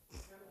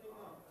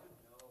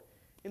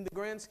 In the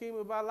grand scheme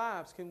of our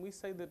lives, can we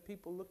say that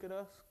people look at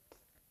us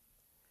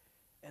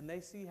and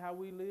they see how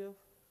we live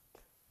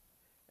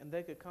and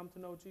they could come to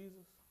know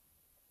Jesus?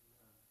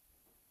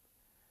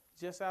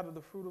 Just out of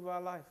the fruit of our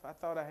life. I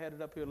thought I had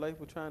it up here. Lath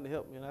was trying to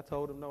help me, and I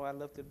told him, no, I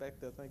left it back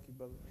there. Thank you,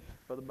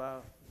 Brother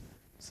Bob.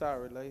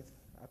 Sorry, Lath.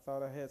 I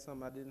thought I had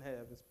something I didn't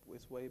have.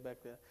 It's way back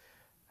there.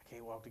 I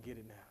can't walk to get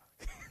it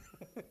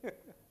now.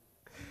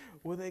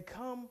 Will they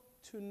come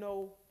to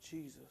know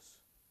Jesus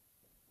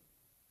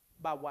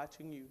by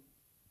watching you?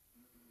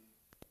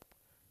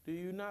 Do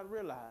you not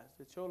realize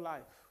that your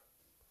life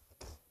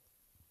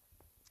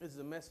is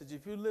a message?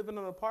 If you live in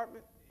an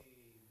apartment,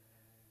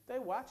 they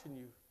watching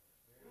you.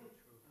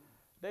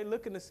 They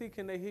looking to see,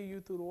 can they hear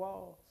you through the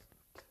walls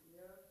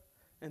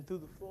and through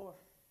the floor?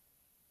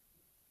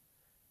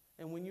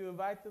 And when you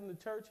invite them to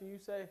church and you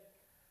say,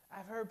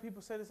 I've heard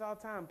people say this all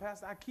the time,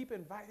 Pastor, I keep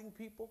inviting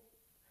people,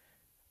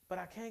 but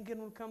I can't get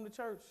them to come to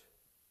church.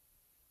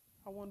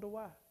 I wonder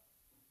why.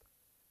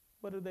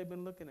 What have they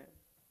been looking at?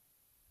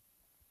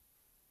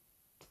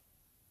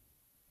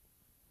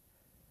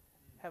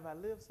 Have I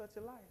lived such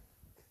a life?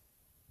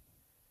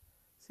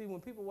 See, when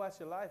people watch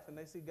your life and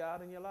they see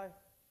God in your life,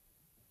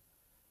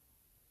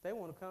 they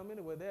want to come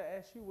anywhere. They'll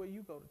ask you where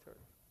you go to church.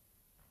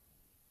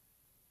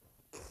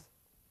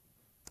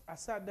 I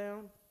sat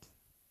down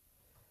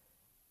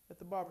at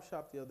the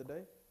barbershop the other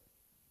day.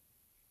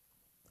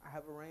 I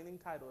have a reigning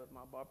title at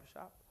my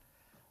barbershop.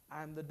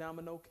 I'm the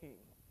Domino King.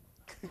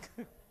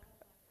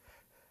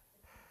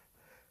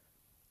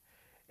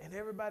 And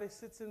everybody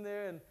sits in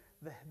there and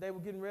they were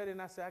getting ready, and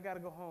I said, I got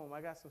to go home.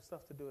 I got some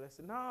stuff to do. They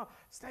said, no,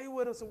 stay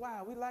with us a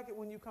while. We like it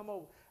when you come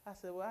over. I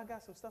said, well, I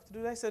got some stuff to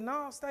do. They said,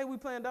 no, stay. We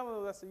playing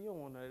dominoes. I said, you don't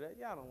want none of that.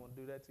 Y'all don't want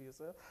to do that to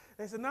yourself.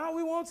 They said, no,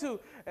 we want to.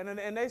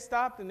 And they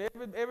stopped, and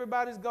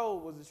everybody's goal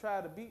was to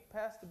try to beat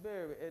Pastor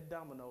Berry at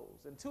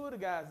dominoes. And two of the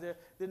guys there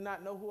did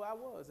not know who I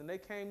was. And they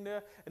came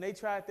there, and they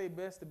tried their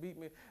best to beat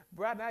me.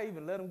 But I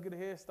even let them get a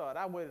head start.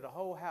 I waited a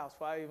whole house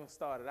before I even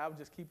started. I was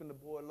just keeping the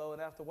board low.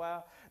 And after a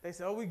while, they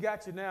said, oh, we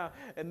got you now.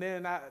 And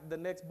then the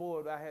next board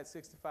board. I had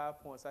 65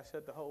 points. I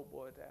shut the whole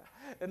board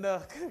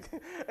down.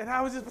 And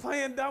I was just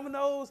playing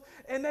dominoes,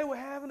 and they were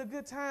having a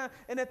good time.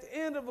 And at the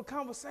end of a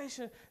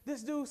conversation,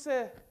 this dude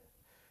said,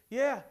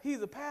 yeah,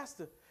 he's a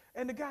pastor.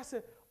 And the guy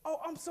said, oh,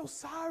 I'm so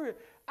sorry.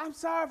 I'm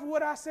sorry for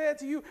what I said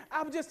to you.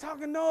 I was just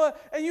talking Noah,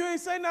 and you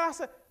ain't saying nothing. I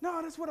said,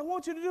 no, that's what I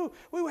want you to do.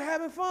 We were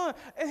having fun.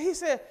 And he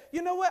said,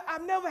 you know what?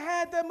 I've never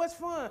had that much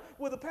fun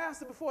with a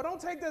pastor before. Don't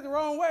take that the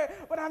wrong way,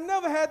 but I've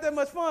never had that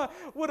much fun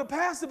with a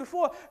pastor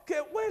before. Okay,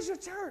 where's your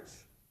church?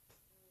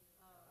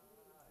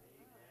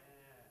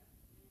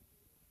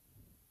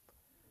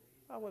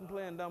 I wasn't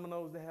playing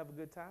dominoes to have a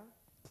good time.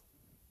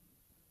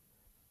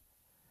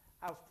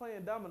 I was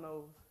playing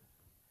dominoes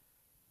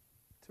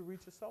to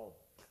reach a soul.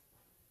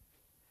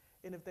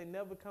 And if they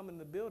never come in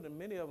the building,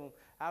 many of them,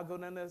 I'll go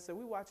down there and say,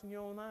 we're watching you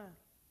online.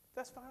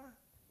 That's fine.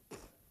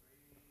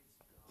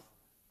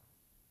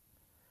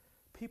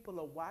 People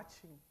are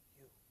watching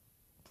you.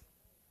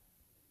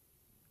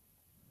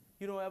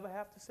 You don't ever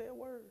have to say a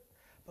word.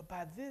 But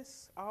by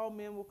this, all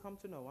men will come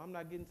to know. I'm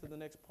not getting to the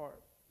next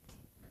part.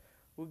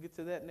 We'll get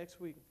to that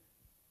next week.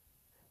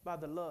 By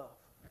the love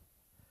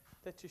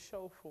that you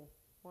show for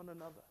one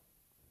another.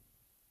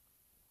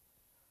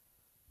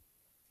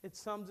 It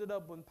sums it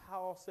up when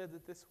Paul said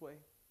it this way.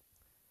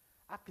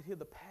 I could hear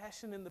the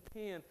passion in the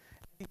pen.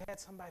 He had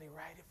somebody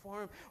write it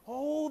for him.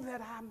 Oh, that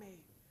I may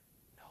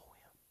know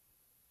him.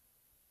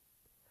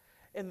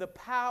 And the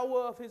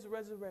power of his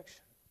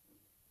resurrection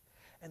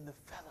and the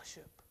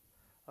fellowship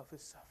of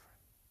his suffering.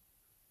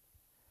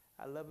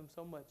 I love him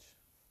so much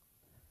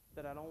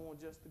that I don't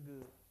want just the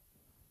good.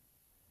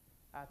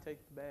 I take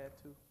the bad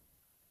too.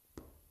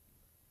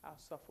 I'll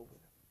suffer with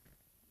him.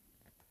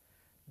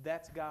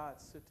 That's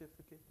God's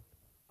certificate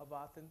of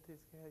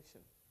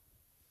authentication.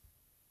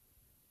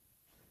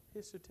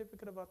 His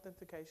certificate of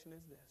authentication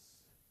is this.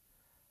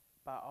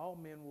 By all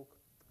men will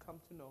come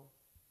to know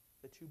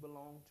that you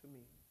belong to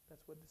me.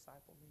 That's what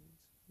disciple means.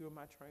 You're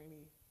my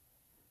trainee.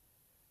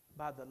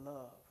 By the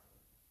love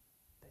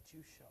that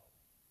you show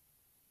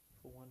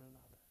for one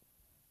another.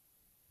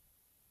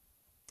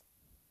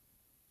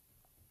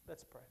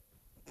 Let's pray.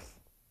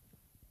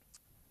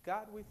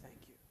 God, we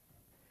thank you.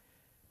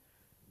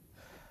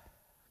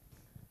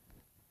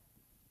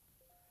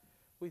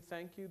 We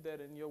thank you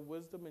that in your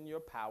wisdom and your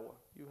power,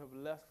 you have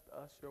left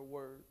us your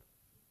word.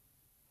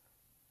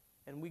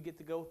 And we get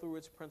to go through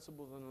its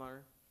principles and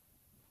learn.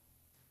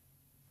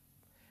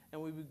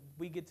 And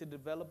we get to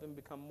develop and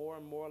become more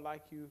and more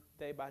like you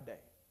day by day.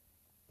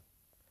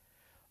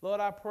 Lord,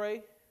 I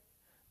pray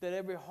that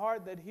every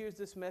heart that hears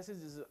this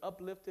message is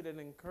uplifted and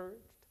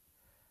encouraged,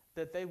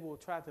 that they will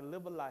try to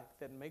live a life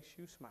that makes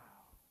you smile.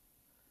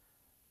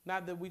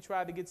 Not that we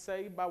try to get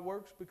saved by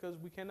works, because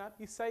we cannot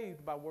be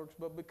saved by works,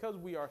 but because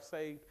we are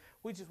saved,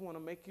 we just want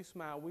to make you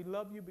smile. We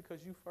love you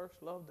because you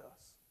first loved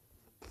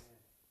us.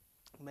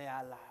 May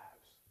our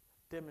lives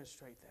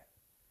demonstrate that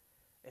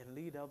and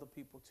lead other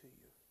people to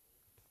you.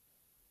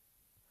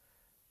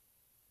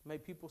 May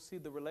people see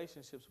the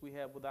relationships we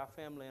have with our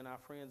family and our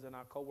friends and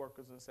our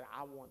coworkers and say,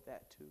 I want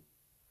that too.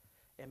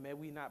 And may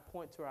we not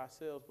point to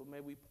ourselves, but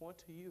may we point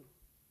to you.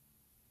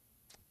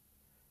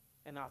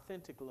 An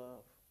authentic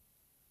love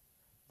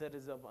that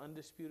is of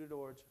undisputed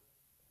origin,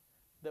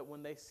 that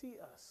when they see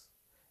us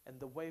and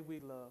the way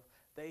we love,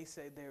 they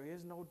say there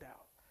is no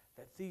doubt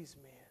that these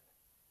men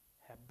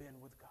have been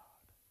with God.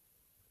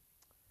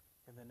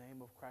 In the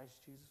name of Christ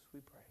Jesus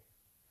we pray.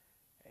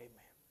 Amen.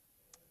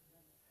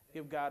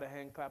 Give God a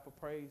hand clap of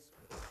praise.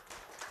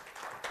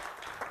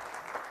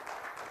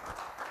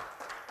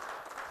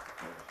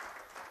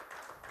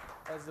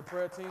 As the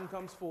prayer team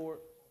comes forward,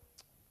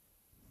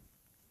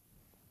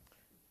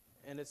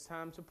 and it's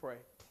time to pray.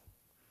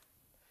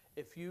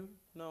 If you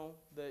know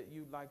that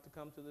you'd like to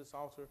come to this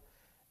altar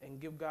and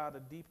give God a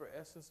deeper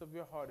essence of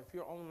your heart, if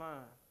you're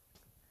online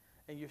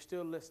and you're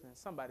still listening,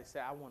 somebody say,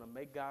 I want to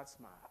make God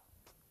smile.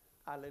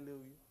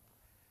 Hallelujah.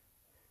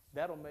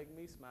 That'll make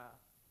me smile.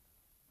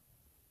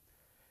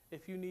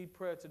 If you need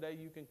prayer today,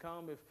 you can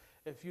come.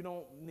 If you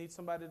don't need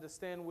somebody to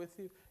stand with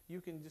you, you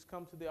can just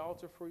come to the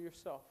altar for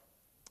yourself.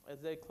 As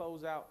they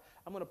close out,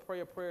 I'm going to pray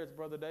a prayer as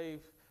Brother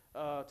Dave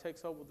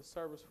takes over the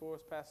service for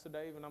us, Pastor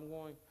Dave, and I'm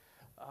going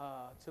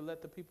to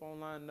let the people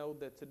online know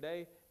that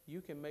today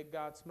you can make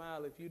God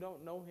smile. If you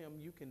don't know him,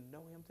 you can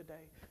know him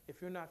today.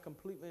 If you're not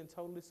completely and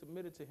totally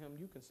submitted to him,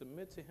 you can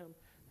submit to him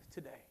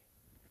today.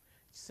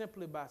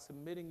 Simply by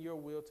submitting your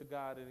will to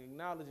God and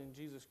acknowledging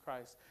Jesus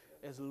Christ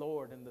as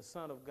Lord and the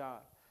Son of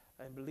God,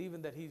 and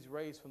believing that he's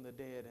raised from the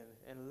dead,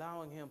 and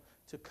allowing him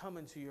to come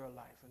into your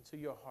life, into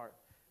your heart,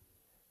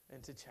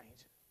 and to change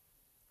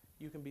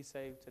it. You can be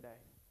saved today.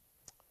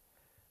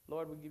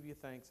 Lord, we give you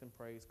thanks and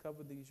praise.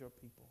 Cover these, your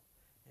people.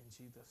 In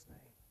Jesus'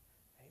 name,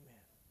 amen.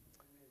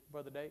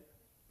 Brother Dave.